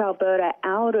to rip Alberta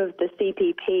out of the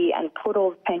CPP and put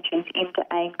all the pensions into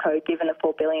AIMCO, given the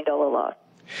 $4 billion loss?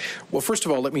 Well, first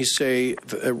of all, let me say,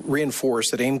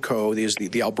 reinforce that AIMCO, is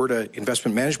the Alberta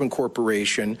Investment Management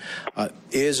Corporation,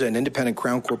 is an independent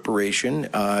Crown corporation.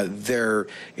 Their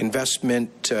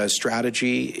investment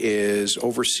strategy is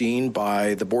overseen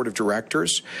by the Board of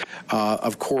Directors.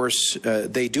 Of course,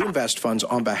 they do invest funds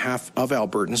on behalf of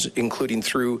Albertans, including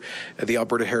through the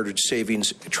Alberta Heritage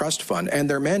Savings Trust Fund, and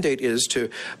their mandate is to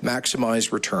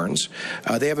maximize returns.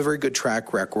 They have a very good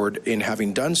track record in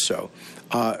having done so.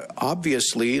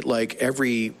 Obviously, like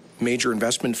every major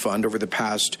investment fund over the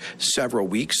past several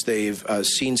weeks, they've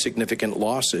seen significant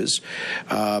losses.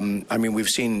 I mean, we've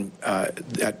seen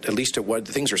at least at what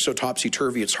things are so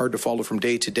topsy-turvy, it's hard to follow from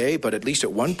day to day, but at least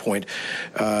at one point,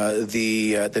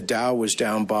 the Dow was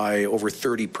down by over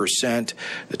 30%,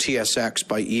 the TSX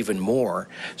by even more.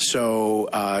 So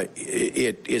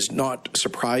it is not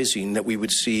surprising that we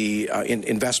would see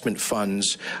investment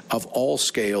funds of all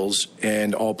scales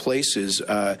and all places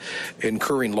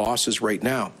incurring losses right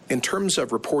now. In terms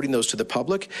of reporting those to the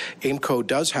public, AIMCO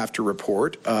does have to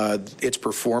report its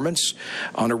performance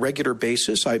on a regular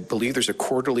basis. I believe there's a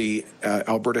quarterly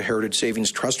Alberta Heritage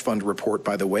Savings Trust Fund report,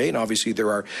 by the way, and obviously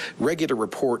there are regular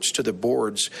reports to the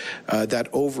boards that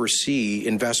oversee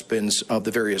investments of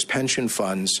the various pension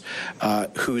funds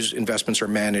whose investments are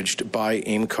managed by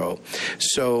AIMCO.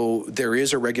 So there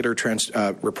is a regular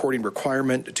reporting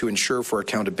requirement to ensure for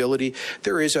accountability.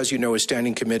 There is, as you know, a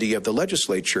standing committee of the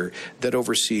legislature that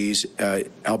oversees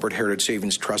Alberta Heritage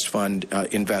Savings Trust Fund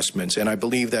investments, and I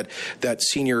believe that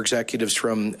senior executives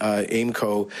from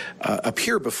AIMCO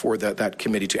appear before that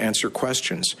committee to answer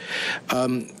questions.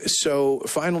 So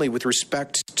finally, with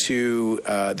respect to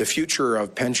the future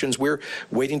of pensions, we're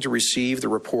waiting to receive the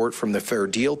report from the Fair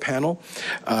Deal panel.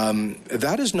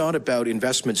 That is not about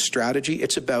investment strategy,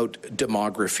 it's about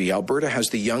demography. Alberta has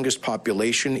the youngest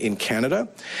population in Canada,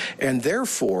 and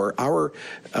therefore our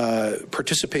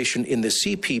participation in the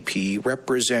CPP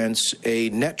represents a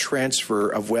net transfer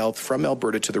of wealth from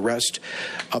Alberta to the rest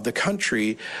of the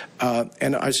country,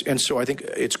 and so I think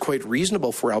it's quite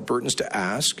reasonable for Albertans to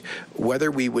ask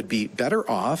whether we would be better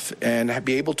off and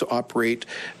be able to operate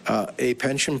a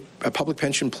public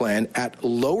pension plan at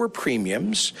lower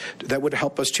premiums that would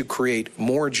help us to create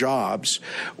more jobs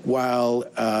while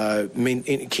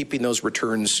keeping those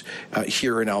returns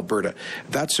here in Alberta.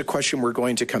 That's a question we're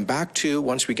going to come back to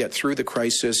once we get through the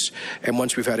crisis and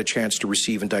once we've had a chance to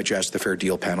receive and digest the Fair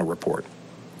Deal panel report.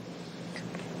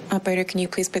 Operator, can you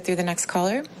please put through the next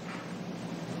caller?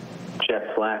 Jeff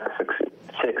Slack,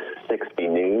 660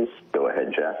 News. Go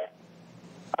ahead, Jeff.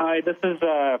 Hi, this is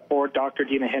for Dr.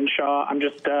 Deena Hinshaw. I'm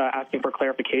just asking for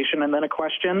clarification and then a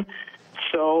question.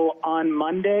 So on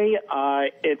Monday,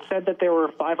 it said that there were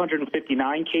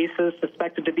 559 cases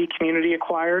suspected to be community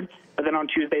acquired, but then on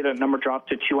Tuesday the number dropped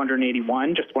to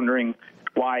 281. Just wondering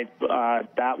why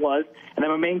that was. And then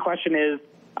my main question is,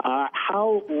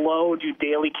 how low do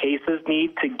daily cases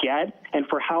need to get, and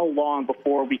for how long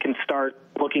before we can start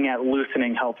looking at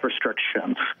loosening health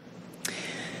restrictions?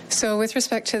 So with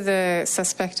respect to the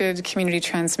suspected community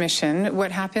transmission,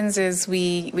 what happens is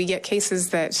we get cases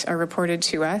that are reported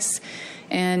to us,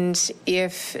 and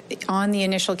if on the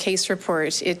initial case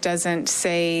report it doesn't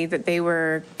say that they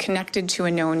were connected to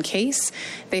a known case,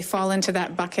 they fall into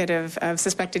that bucket of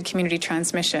suspected community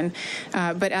transmission.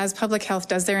 But as public health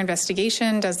does their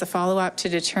investigation, does the follow-up to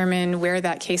determine where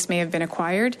that case may have been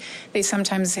acquired, they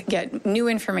sometimes get new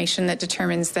information that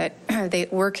determines that they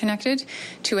were connected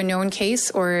to a known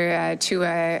case or to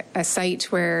a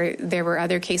site where there were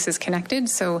other cases connected.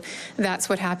 So that's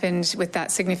what happened with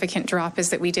that significant drop,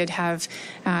 is that we did have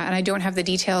and I don't have the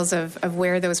details of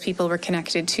where those people were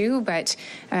connected to, but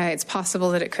it's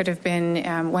possible that it could have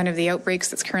been one of the outbreaks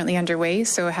that's currently underway.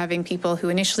 So having people who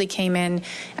initially came in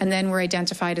and then were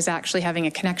identified as actually having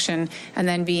a connection and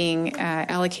then being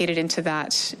allocated into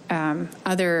that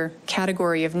other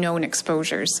category of known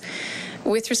exposures.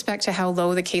 With respect to how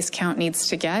low the case count needs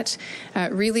to get,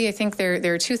 really I think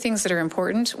there are two things that are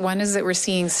important. One is that we're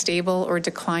seeing stable or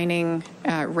declining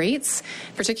rates,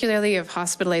 particularly of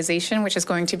hospitalization, which is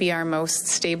going to be our most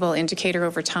stable indicator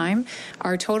over time.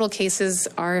 Our total cases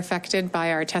are affected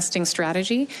by our testing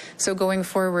strategy, so going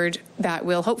forward that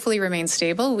will hopefully remain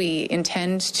stable. We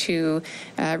intend to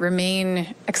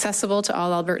remain accessible to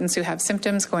all Albertans who have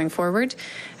symptoms going forward,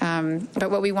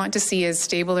 but what we want to see is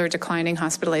stable or declining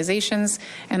hospitalizations,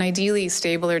 and ideally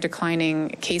stable or declining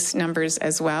case numbers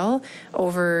as well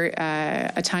over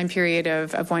a time period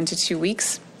of 1 to 2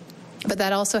 weeks. But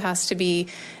that also has to be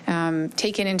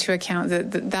taken into account.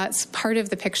 That's part of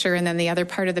the picture, and then the other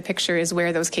part of the picture is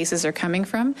where those cases are coming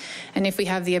from. And if we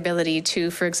have the ability to,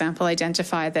 for example,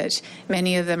 identify that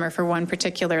many of them are for one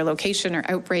particular location or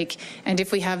outbreak, and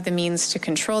if we have the means to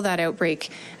control that outbreak,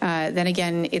 then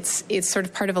again, it's sort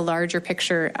of part of a larger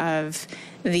picture of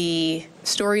the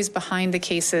stories behind the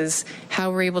cases, how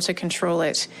we're able to control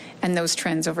it, and those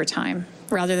trends over time,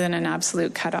 rather than an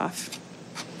absolute cutoff.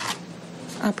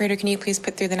 Operator, can you please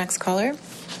put through the next caller?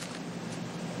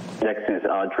 Next is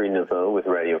Audrey Naveau with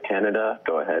Radio-Canada.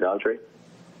 Go ahead, Audrey.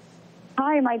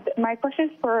 Hi, my question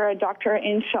is for Dr.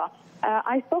 Hinshaw.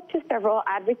 I spoke to several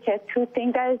advocates who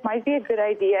think that it might be a good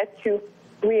idea to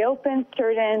reopen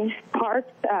certain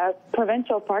parks,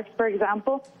 provincial parks, for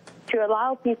example, to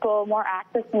allow people more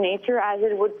access to nature as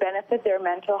it would benefit their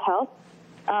mental health.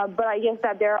 But I guess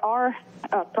that there are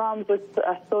problems with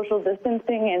social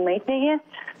distancing and maintaining it.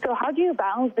 So how do you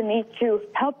balance the need to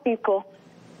help people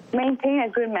maintain a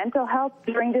good mental health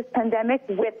during this pandemic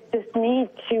with this need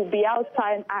to be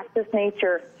outside and access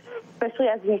nature, especially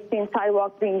as we've seen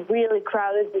sidewalks being really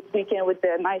crowded this weekend with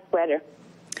the nice weather?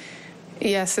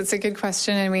 Yes, it's a good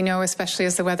question, and we know, especially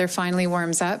as the weather finally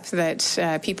warms up,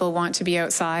 that people want to be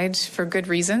outside for good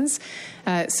reasons.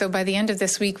 So by the end of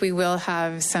this week, we will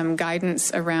have some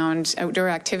guidance around outdoor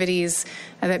activities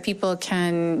that people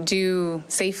can do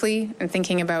safely, and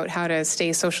thinking about how to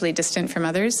stay socially distant from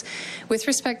others. With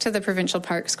respect to the provincial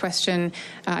parks question,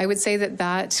 I would say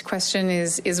that question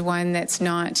is one that's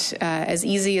not as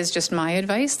easy as just my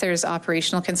advice. There's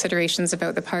operational considerations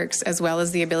about the parks, as well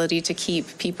as the ability to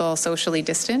keep people socially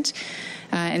distant.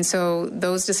 And so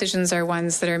those decisions are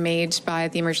ones that are made by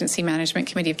the Emergency Management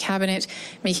Committee of Cabinet,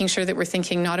 making sure that we're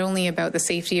thinking not only about the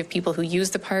safety of people who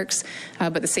use the parks,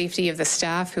 but the safety of the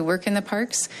staff who work in the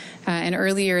parks. And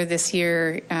earlier this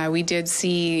year, we did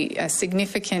see a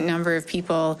significant number of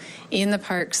people in the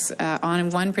parks on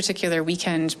one particular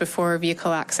weekend before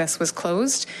vehicle access was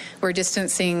closed, where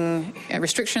distancing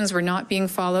restrictions were not being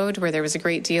followed, where there was a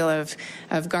great deal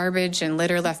of garbage and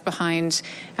litter left behind.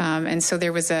 And so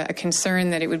there was a concern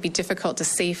that it would be difficult to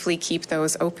safely keep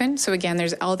those open. So again,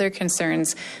 there's other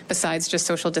concerns besides just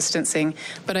social distancing.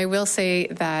 But I will say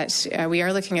that we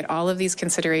are looking at all of these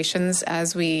considerations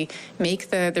as we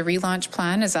make the relaunch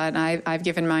plan, I've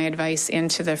given my advice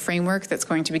into the framework that's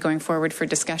going to be going forward for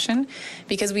discussion,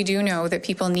 because we do know that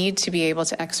people need to be able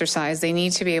to exercise. They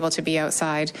need to be able to be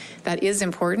outside. That is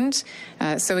important.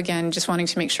 So again, just wanting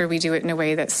to make sure we do it in a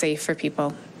way that's safe for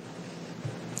people.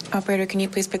 Operator, can you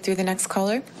please put through the next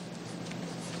caller?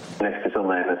 Next is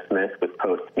Alana Smith with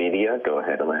Post Media. Go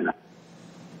ahead, Alana.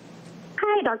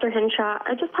 Hi, Dr. Hinshaw.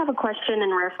 I just have a question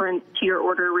in reference to your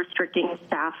order restricting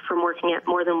staff from working at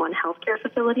more than one healthcare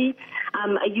facility.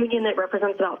 A union that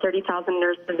represents about 30,000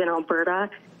 nurses in Alberta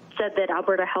said that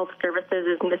Alberta Health Services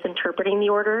is misinterpreting the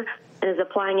order and is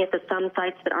applying it to some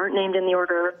sites that aren't named in the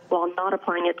order while not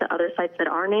applying it to other sites that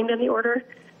are named in the order.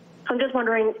 So I'm just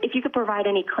wondering if you could provide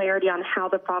any clarity on how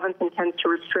the province intends to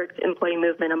restrict employee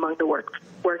movement among the work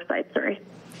sites.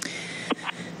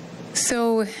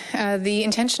 So the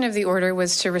intention of the order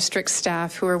was to restrict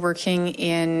staff who are working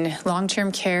in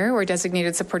long-term care or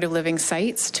designated supportive living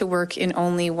sites to work in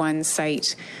only one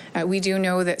site. We do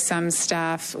know that some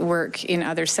staff work in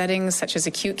other settings, such as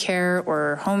acute care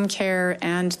or home care,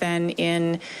 and then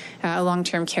in a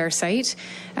long-term care site.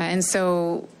 And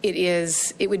so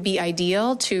it would be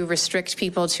ideal to restrict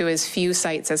people to as few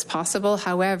sites as possible.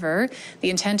 However, the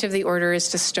intent of the order is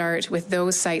to start with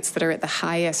those sites that are at the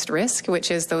highest risk, which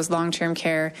is those long-term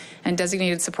care and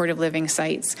designated supportive living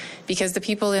sites, because the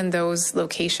people in those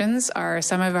locations are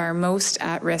some of our most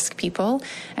at-risk people.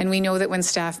 And we know that when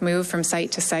staff move from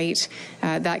site to site,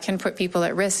 that can put people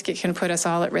at risk. It can put us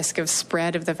all at risk of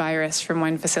spread of the virus from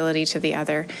one facility to the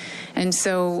other. And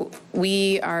so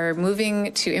we are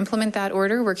moving to implement that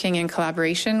order, working in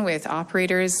collaboration with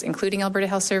operators, including Alberta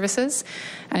Health Services.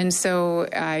 And so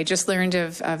I just learned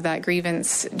of that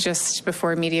grievance just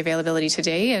before media availability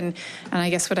today. And I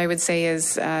guess what I would say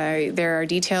is there are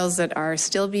details that are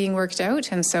still being worked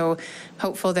out. And so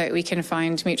hopeful that we can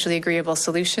find mutually agreeable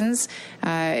solutions.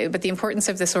 But the importance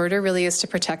of this order really is to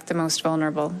protect the most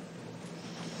vulnerable.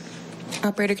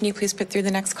 Operator, can you please put through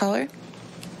the next caller?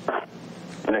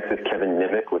 Next is Kevin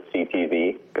Nimick with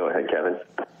CTV. Go ahead, Kevin.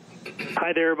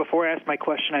 Hi there. Before I ask my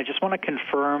question, I just want to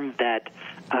confirm that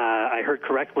I heard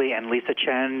correctly, and Lisa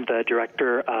Chen, the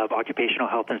Director of Occupational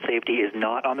Health and Safety, is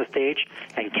not on the stage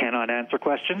and cannot answer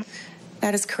questions.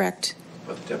 That is correct.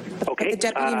 Okay. The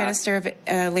Deputy Minister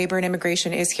of Labour and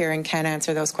Immigration is here and can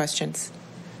answer those questions.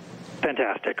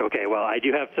 Fantastic. Okay. Well, I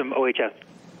do have some OHS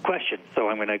question, so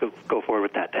I'm going to go forward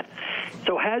with that then.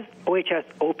 So has OHS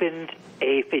opened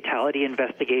a fatality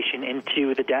investigation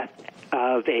into the death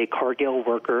of a Cargill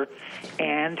worker,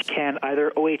 and can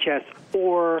either OHS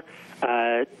or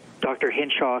Dr.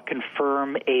 Hinshaw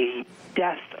confirm a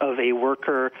death of a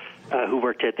worker who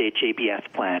worked at the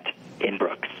JBS plant in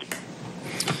Brooks?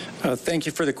 Thank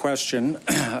you for the question.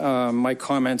 My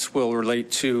comments will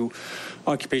relate to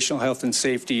occupational health and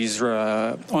safety's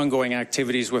ongoing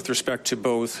activities with respect to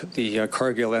both the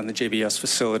Cargill and the JBS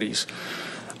facilities.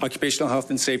 Occupational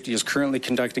health and safety is currently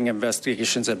conducting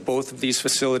investigations at both of these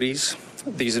facilities.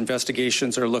 These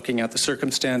investigations are looking at the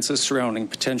circumstances surrounding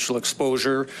potential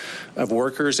exposure of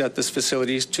workers at these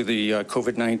facilities to the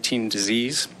COVID-19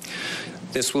 disease.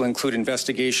 This will include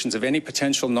investigations of any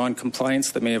potential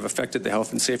non-compliance that may have affected the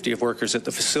health and safety of workers at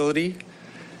the facility.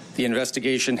 The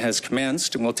investigation has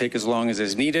commenced and will take as long as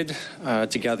is needed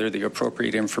to gather the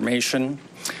appropriate information.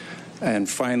 And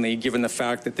finally, given the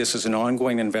fact that this is an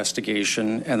ongoing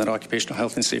investigation and that occupational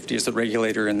health and safety is the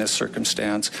regulator in this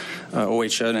circumstance,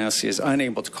 OHS is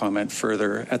unable to comment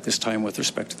further at this time with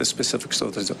respect to the specifics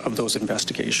of those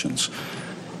investigations.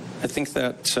 I think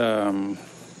that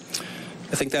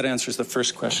answers the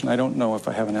first question. I don't know if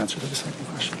I have an answer to the second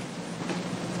question.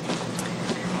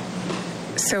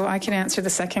 So I can answer the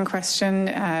second question.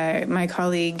 My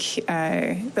colleague,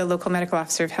 the local medical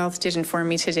officer of health, did inform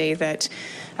me today that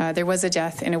there was a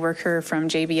death in a worker from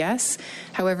JBS.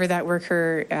 However, that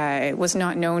worker was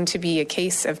not known to be a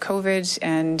case of COVID,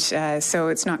 and so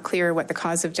it's not clear what the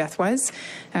cause of death was.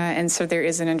 And so there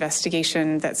is an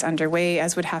investigation that's underway,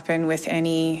 as would happen with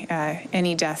any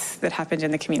death that happened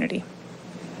in the community.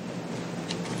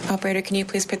 Operator, can you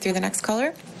please put through the next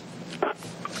caller?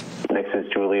 Next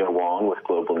is Julia Wong with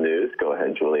Global News. Go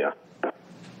ahead, Julia.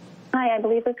 Hi, I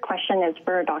believe this question is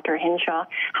for Dr. Hinshaw.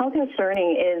 How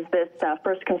concerning is this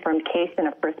first confirmed case in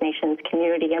a First Nations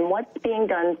community, and what's being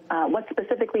done, what's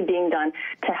specifically being done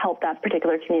to help that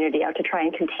particular community out to try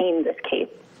and contain this case?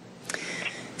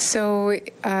 So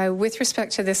with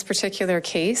respect to this particular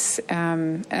case,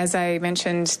 as I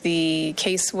mentioned, the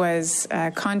case was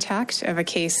contact of a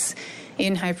case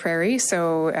in High Prairie,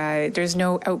 so there's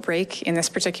no outbreak in this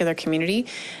particular community.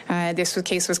 This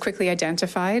case was quickly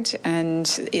identified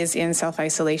and is in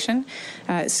self-isolation.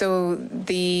 So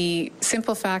the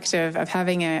simple fact of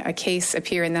having a case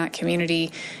appear in that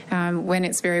community when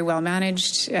it's very well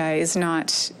managed is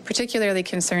not particularly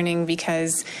concerning,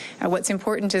 because what's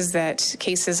important is that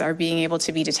cases are being able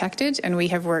to be detected, and we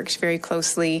have worked very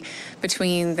closely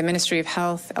between the Ministry of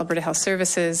Health, Alberta Health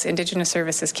Services, Indigenous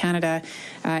Services Canada,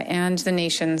 and the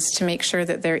nations to make sure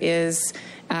that there is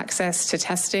access to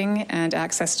testing and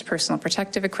access to personal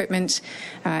protective equipment,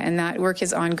 and that work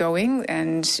is ongoing,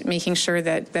 and making sure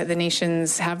that the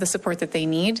nations have the support that they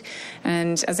need.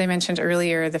 And as I mentioned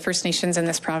earlier, the First Nations in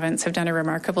this province have done a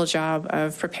remarkable job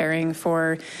of preparing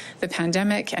for the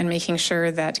pandemic and making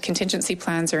sure that contingency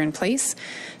plans are in place.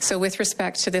 So with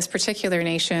respect to this particular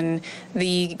nation,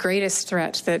 the greatest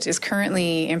threat that is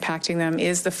currently impacting them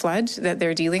is the flood that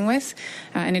they're dealing with,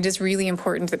 and it is really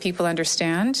important that people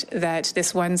understand that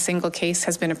this one single case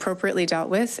has been appropriately dealt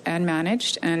with and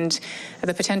managed, and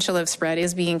the potential of spread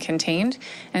is being contained.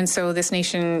 And so this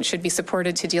nation should be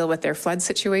supported to deal with their flood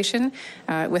situation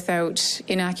without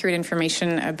inaccurate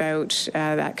information about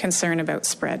that concern about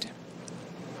spread.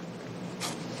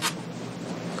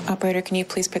 Operator, can you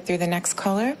please put through the next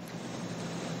caller?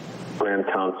 Graham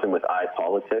Thompson with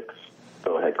iPolitics.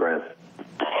 Go ahead, Graham.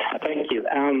 Thank you.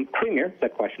 Premier, a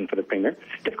question for the Premier.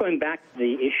 Just going back to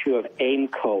the issue of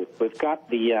AIMCO, we've got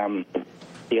the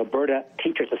Alberta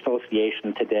Teachers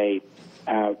Association today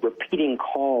repeating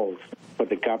calls for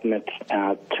the government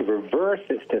to reverse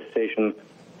its decision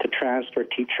to transfer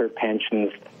teacher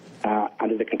pensions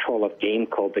under the control of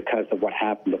AIMCO because of what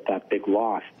happened with that big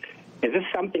loss. Is this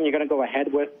something you're going to go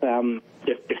ahead with?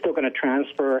 You're still going to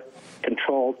transfer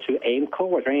control to AIMCO,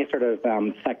 or is there any sort of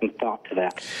second thought to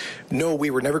that? No, we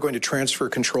were never going to transfer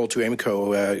control to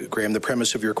AIMCO, Graham. The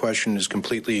premise of your question is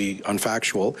completely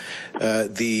unfactual.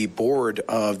 The board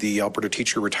of the Alberta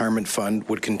Teacher Retirement Fund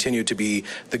would continue to be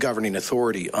the governing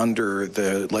authority under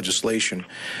the legislation,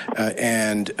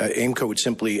 and AIMCO would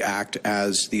simply act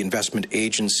as the investment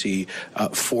agency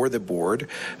for the board,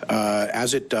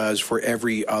 as it does for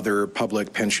every other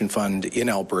public pension fund in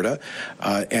Alberta.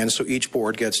 And so each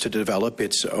board gets to develop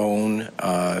its own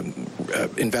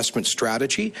investment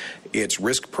strategy, its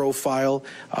risk profile,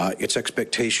 its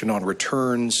expectation on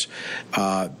returns,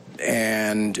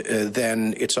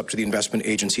 then it's up to the investment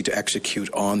agency to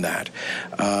execute on that.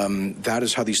 That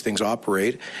is how these things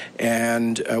operate.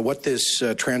 And what this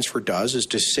transfer does is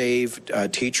to save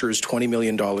teachers $20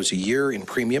 million a year in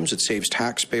premiums. It saves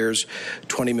taxpayers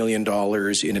 $20 million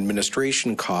in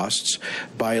administration costs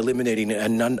by eliminating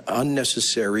an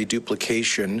unnecessary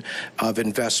duplication of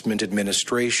investment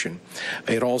administration.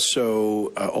 It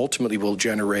also ultimately will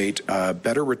generate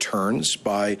better returns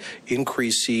by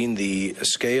increasing the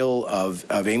scale of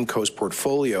AIMCO's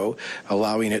portfolio,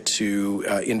 allowing it to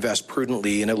invest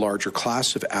prudently in a larger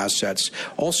class of assets,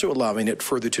 also allowing it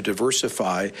further to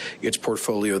diversify its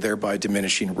portfolio, thereby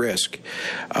diminishing risk.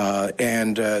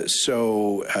 And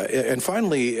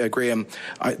finally, Graham,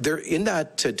 in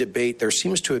that debate, there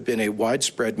seems to have been a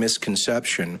widespread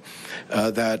misconception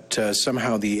that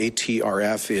somehow the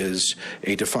ATRF is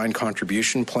a defined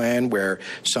contribution plan, where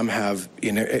some have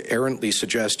errantly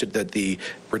suggested that the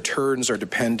returns are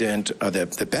dependent,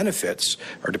 the benefits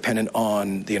are dependent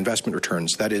on the investment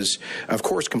returns. That is, of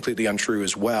course, completely untrue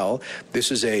as well.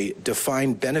 This is a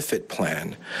defined benefit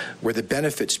plan where the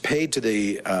benefits paid to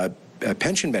the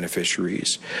pension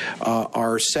beneficiaries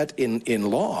are set in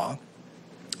law,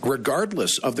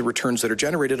 regardless of the returns that are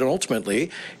generated, and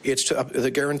ultimately,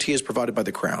 the guarantee is provided by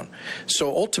the Crown.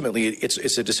 So ultimately,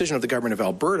 it's a decision of the government of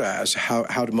Alberta as how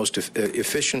to most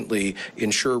efficiently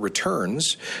ensure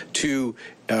returns to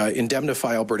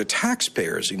indemnify Alberta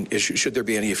taxpayers should there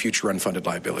be any future unfunded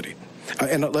liability.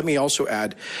 And let me also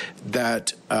add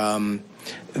that I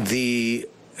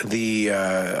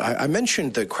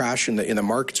mentioned the crash in the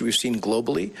markets we've seen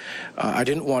globally. I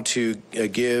didn't want to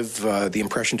give the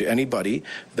impression to anybody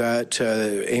that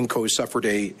AIMCO has suffered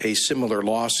a similar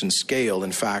loss in scale.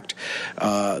 In fact,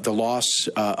 the loss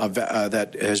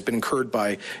that has been incurred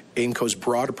by AIMCO's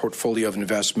broader portfolio of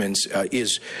investments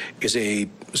is a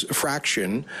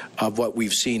fraction of what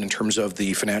we've seen in terms of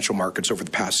the financial markets over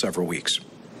the past several weeks.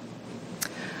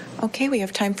 Okay, we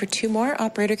have time for two more.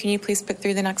 Operator, can you please put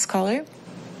through the next caller?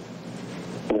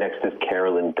 Next is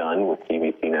Carolyn Dunn with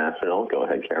CBC National. Go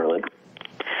ahead, Carolyn.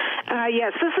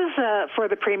 Yes, this is for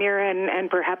the Premier and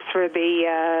perhaps for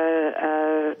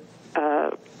the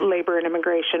Labour and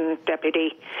Immigration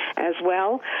Deputy as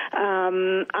well.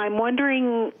 I'm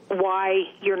wondering why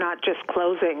you're not just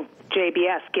closing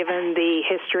JBS, given the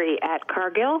history at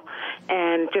Cargill,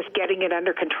 and just getting it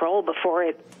under control before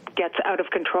it gets out of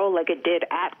control like it did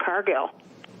at Cargill.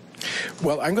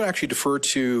 Well, I'm going to actually defer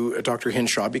to Dr.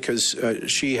 Hinshaw because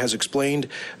she has explained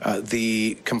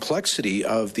the complexity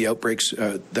of the outbreaks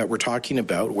that we're talking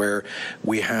about, where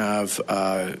we have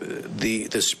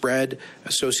the spread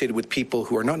associated with people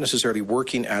who are not necessarily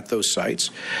working at those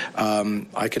sites.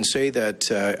 I can say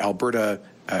that Alberta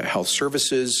Health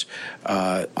Services,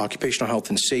 Occupational Health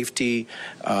and Safety,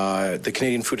 the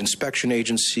Canadian Food Inspection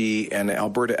Agency, and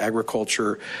Alberta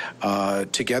Agriculture,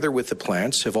 together with the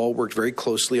plants, have all worked very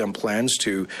closely on plans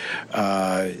to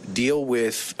deal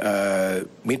with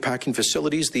meatpacking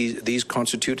facilities. These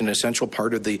constitute an essential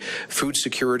part of the food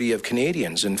security of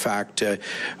Canadians. In fact,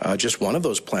 just one of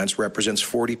those plants represents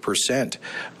 40%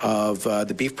 of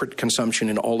the beef consumption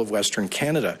in all of Western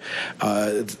Canada.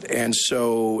 And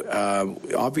so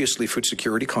obviously, food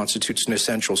security constitutes an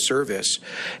essential service,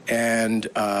 and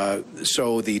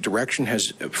so the direction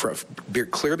has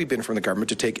clearly been from the government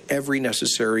to take every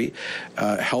necessary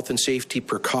health and safety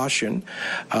precaution,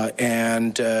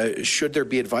 and should there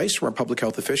be advice from our public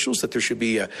health officials that there should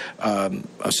be a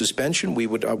suspension, we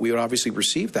would obviously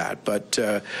receive that. But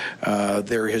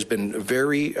there has been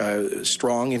very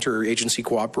strong interagency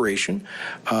cooperation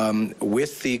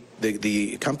with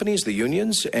the companies, the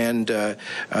unions, and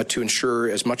to ensure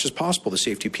as much as possible the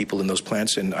safety of people in those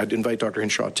plants. And I'd invite Dr.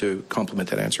 Hinshaw to complement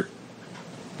that answer.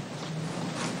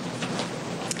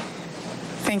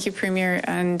 Thank you, Premier.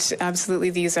 And absolutely,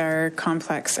 these are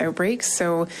complex outbreaks.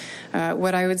 So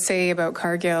what I would say about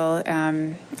Cargill,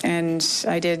 and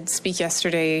I did speak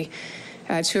yesterday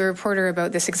to a reporter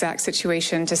about this exact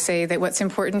situation, to say that what's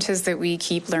important is that we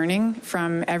keep learning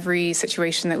from every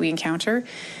situation that we encounter.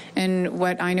 And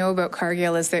what I know about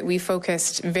Cargill is that we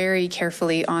focused very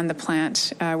carefully on the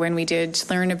plant when we did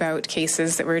learn about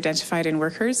cases that were identified in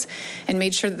workers, and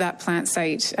made sure that that plant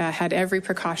site had every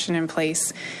precaution in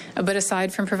place. But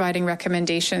aside from providing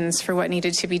recommendations for what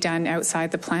needed to be done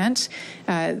outside the plant,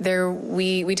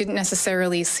 we didn't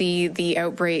necessarily see the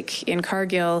outbreak in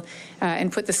Cargill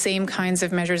and put the same kinds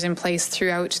of measures in place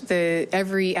throughout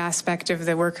every aspect of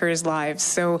the workers' lives.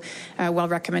 So while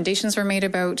recommendations were made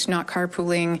about not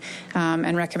carpooling,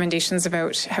 and recommendations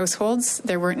about households,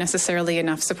 there weren't necessarily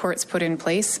enough supports put in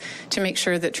place to make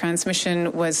sure that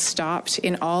transmission was stopped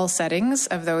in all settings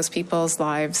of those people's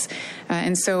lives.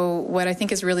 And so what I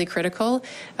think is really critical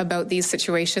about these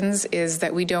situations is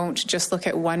that we don't just look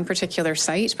at one particular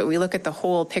site, but we look at the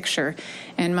whole picture.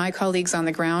 And my colleagues on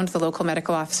the ground, the local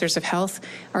medical officers of health,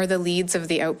 are the leads of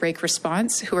the outbreak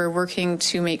response who are working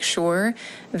to make sure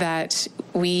that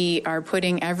we are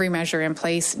putting every measure in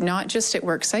place, not just at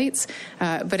work sites,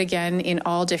 but again, in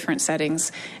all different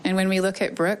settings. And when we look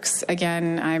at Brooks,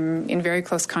 again, I'm in very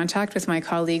close contact with my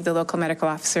colleague, the local medical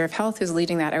officer of health, who's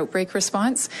leading that outbreak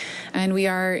response. And we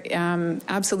are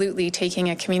absolutely taking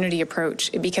a community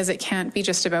approach, because it can't be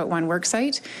just about one work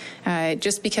site.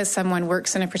 Just because someone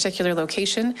works in a particular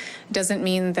location doesn't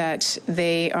mean that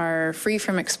they are free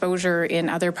from exposure in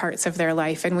other parts of their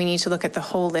life. And we need to look at the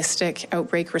holistic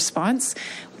outbreak response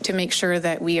to make sure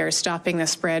that we are stopping the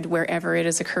spread wherever it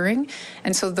is occurring.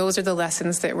 And so those are the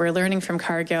lessons that we're learning from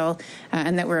Cargill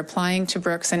and that we're applying to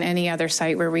Brooks and any other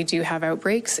site where we do have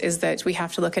outbreaks, is that we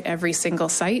have to look at every single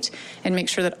site and make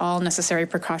sure that all necessary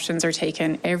precautions are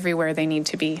taken everywhere they need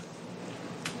to be.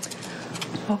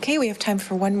 Okay, we have time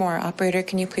for one more. Operator,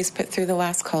 can you please put through the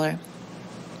last caller?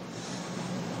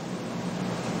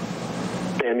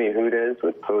 Sammy Hudes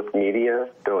with Post Media.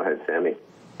 Go ahead, Sammy.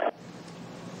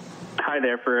 Hi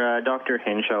there, for Dr.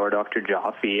 Hinshaw or Dr.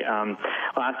 Joffe.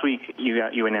 Last week,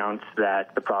 you announced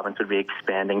that the province would be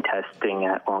expanding testing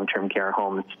at long-term care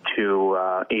homes to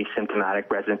asymptomatic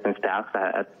residents and staff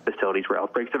at facilities where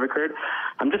outbreaks have occurred.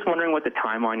 I'm just wondering what the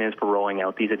timeline is for rolling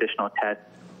out these additional tests,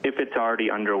 if it's already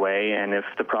underway, and if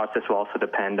the process will also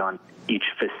depend on each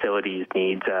facility's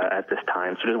needs at this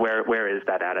time. So just where is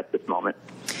that at this moment?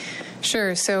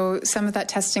 Sure. So some of that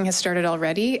testing has started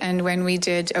already. And when we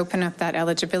did open up that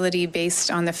eligibility based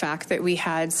on the fact that we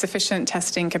had sufficient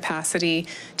testing capacity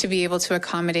to be able to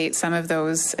accommodate some of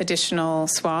those additional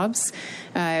swabs,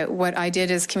 what I did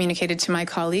is communicated to my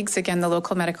colleagues. Again, the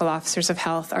local medical officers of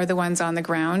health are the ones on the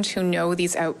ground who know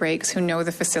these outbreaks, who know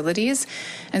the facilities.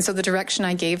 And so the direction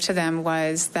I gave to them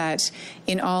was that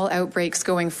in all outbreaks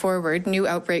going forward, new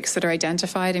outbreaks that are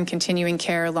identified in continuing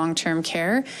care, long-term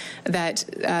care, that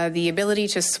the ability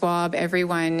to swab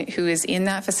everyone who is in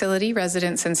that facility,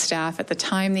 residents and staff, at the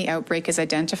time the outbreak is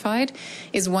identified,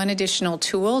 is one additional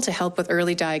tool to help with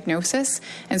early diagnosis.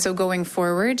 And so going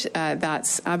forward,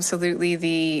 that's absolutely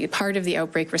the part of the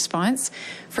outbreak response.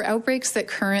 For outbreaks that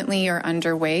currently are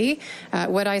underway,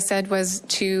 what I said was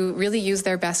to really use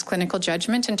their best clinical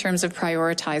judgment in terms of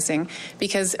prioritizing,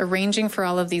 because arranging for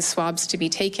all of these swabs to be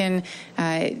taken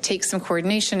takes some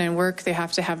coordination and work. They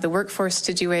have to have the workforce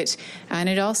to do it, and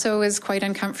it also is quite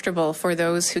uncomfortable for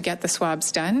those who get the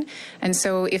swabs done. And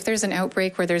so if there's an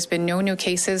outbreak where there's been no new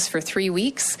cases for 3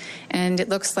 weeks and it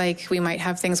looks like we might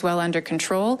have things well under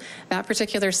control, that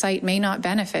particular site may not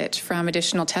benefit from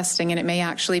additional testing, and it may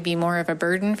actually be more of a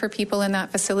burden for people in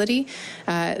that facility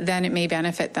than it may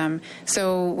benefit them.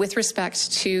 So with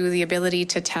respect to the ability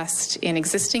to test in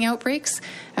existing outbreaks,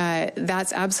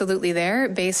 that's absolutely there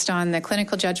based on the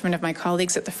clinical judgment of my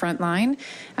colleagues at the front line.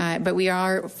 But we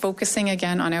are focusing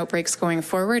again on outbreaks going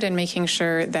forward and making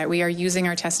sure that we are using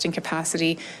our testing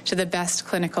capacity to the best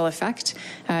clinical effect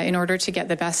in order to get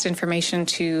the best information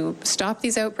to stop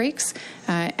these outbreaks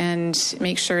and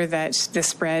make sure that the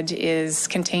spread is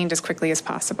contained as quickly as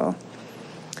possible.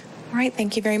 All right,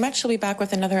 thank you very much. We'll be back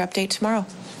with another update tomorrow.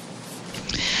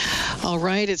 All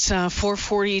right, it's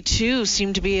 4:42.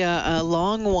 Seemed to be a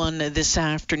long one this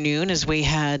afternoon, as we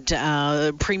had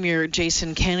Premier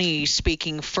Jason Kenney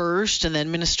speaking first, and then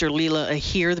Minister Leela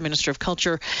Aheer, the Minister of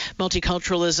Culture,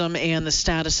 Multiculturalism, and the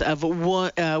Status of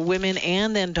Women,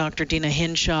 and then Dr. Deena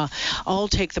Hinshaw all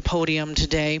take the podium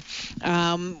today.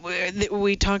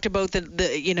 We talked about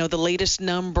the latest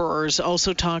numbers.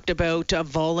 Also talked about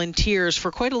volunteers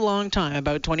for quite a long time,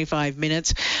 about 25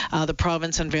 minutes. The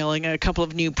province unveiling a couple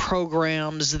of new programs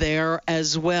there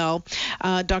as well.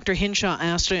 Dr.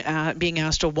 Hinshaw being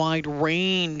asked a wide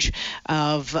range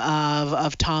of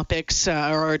topics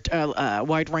or a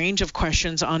wide range of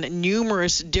questions on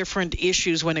numerous different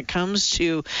issues when it comes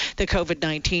to the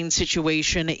COVID-19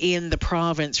 situation in the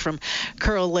province, from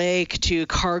Curl Lake to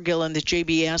Cargill and the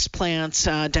JBS plants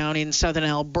down in southern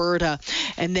Alberta,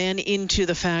 and then into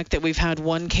the fact that we've had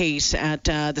one case at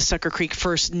the Sucker Creek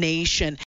First Nation.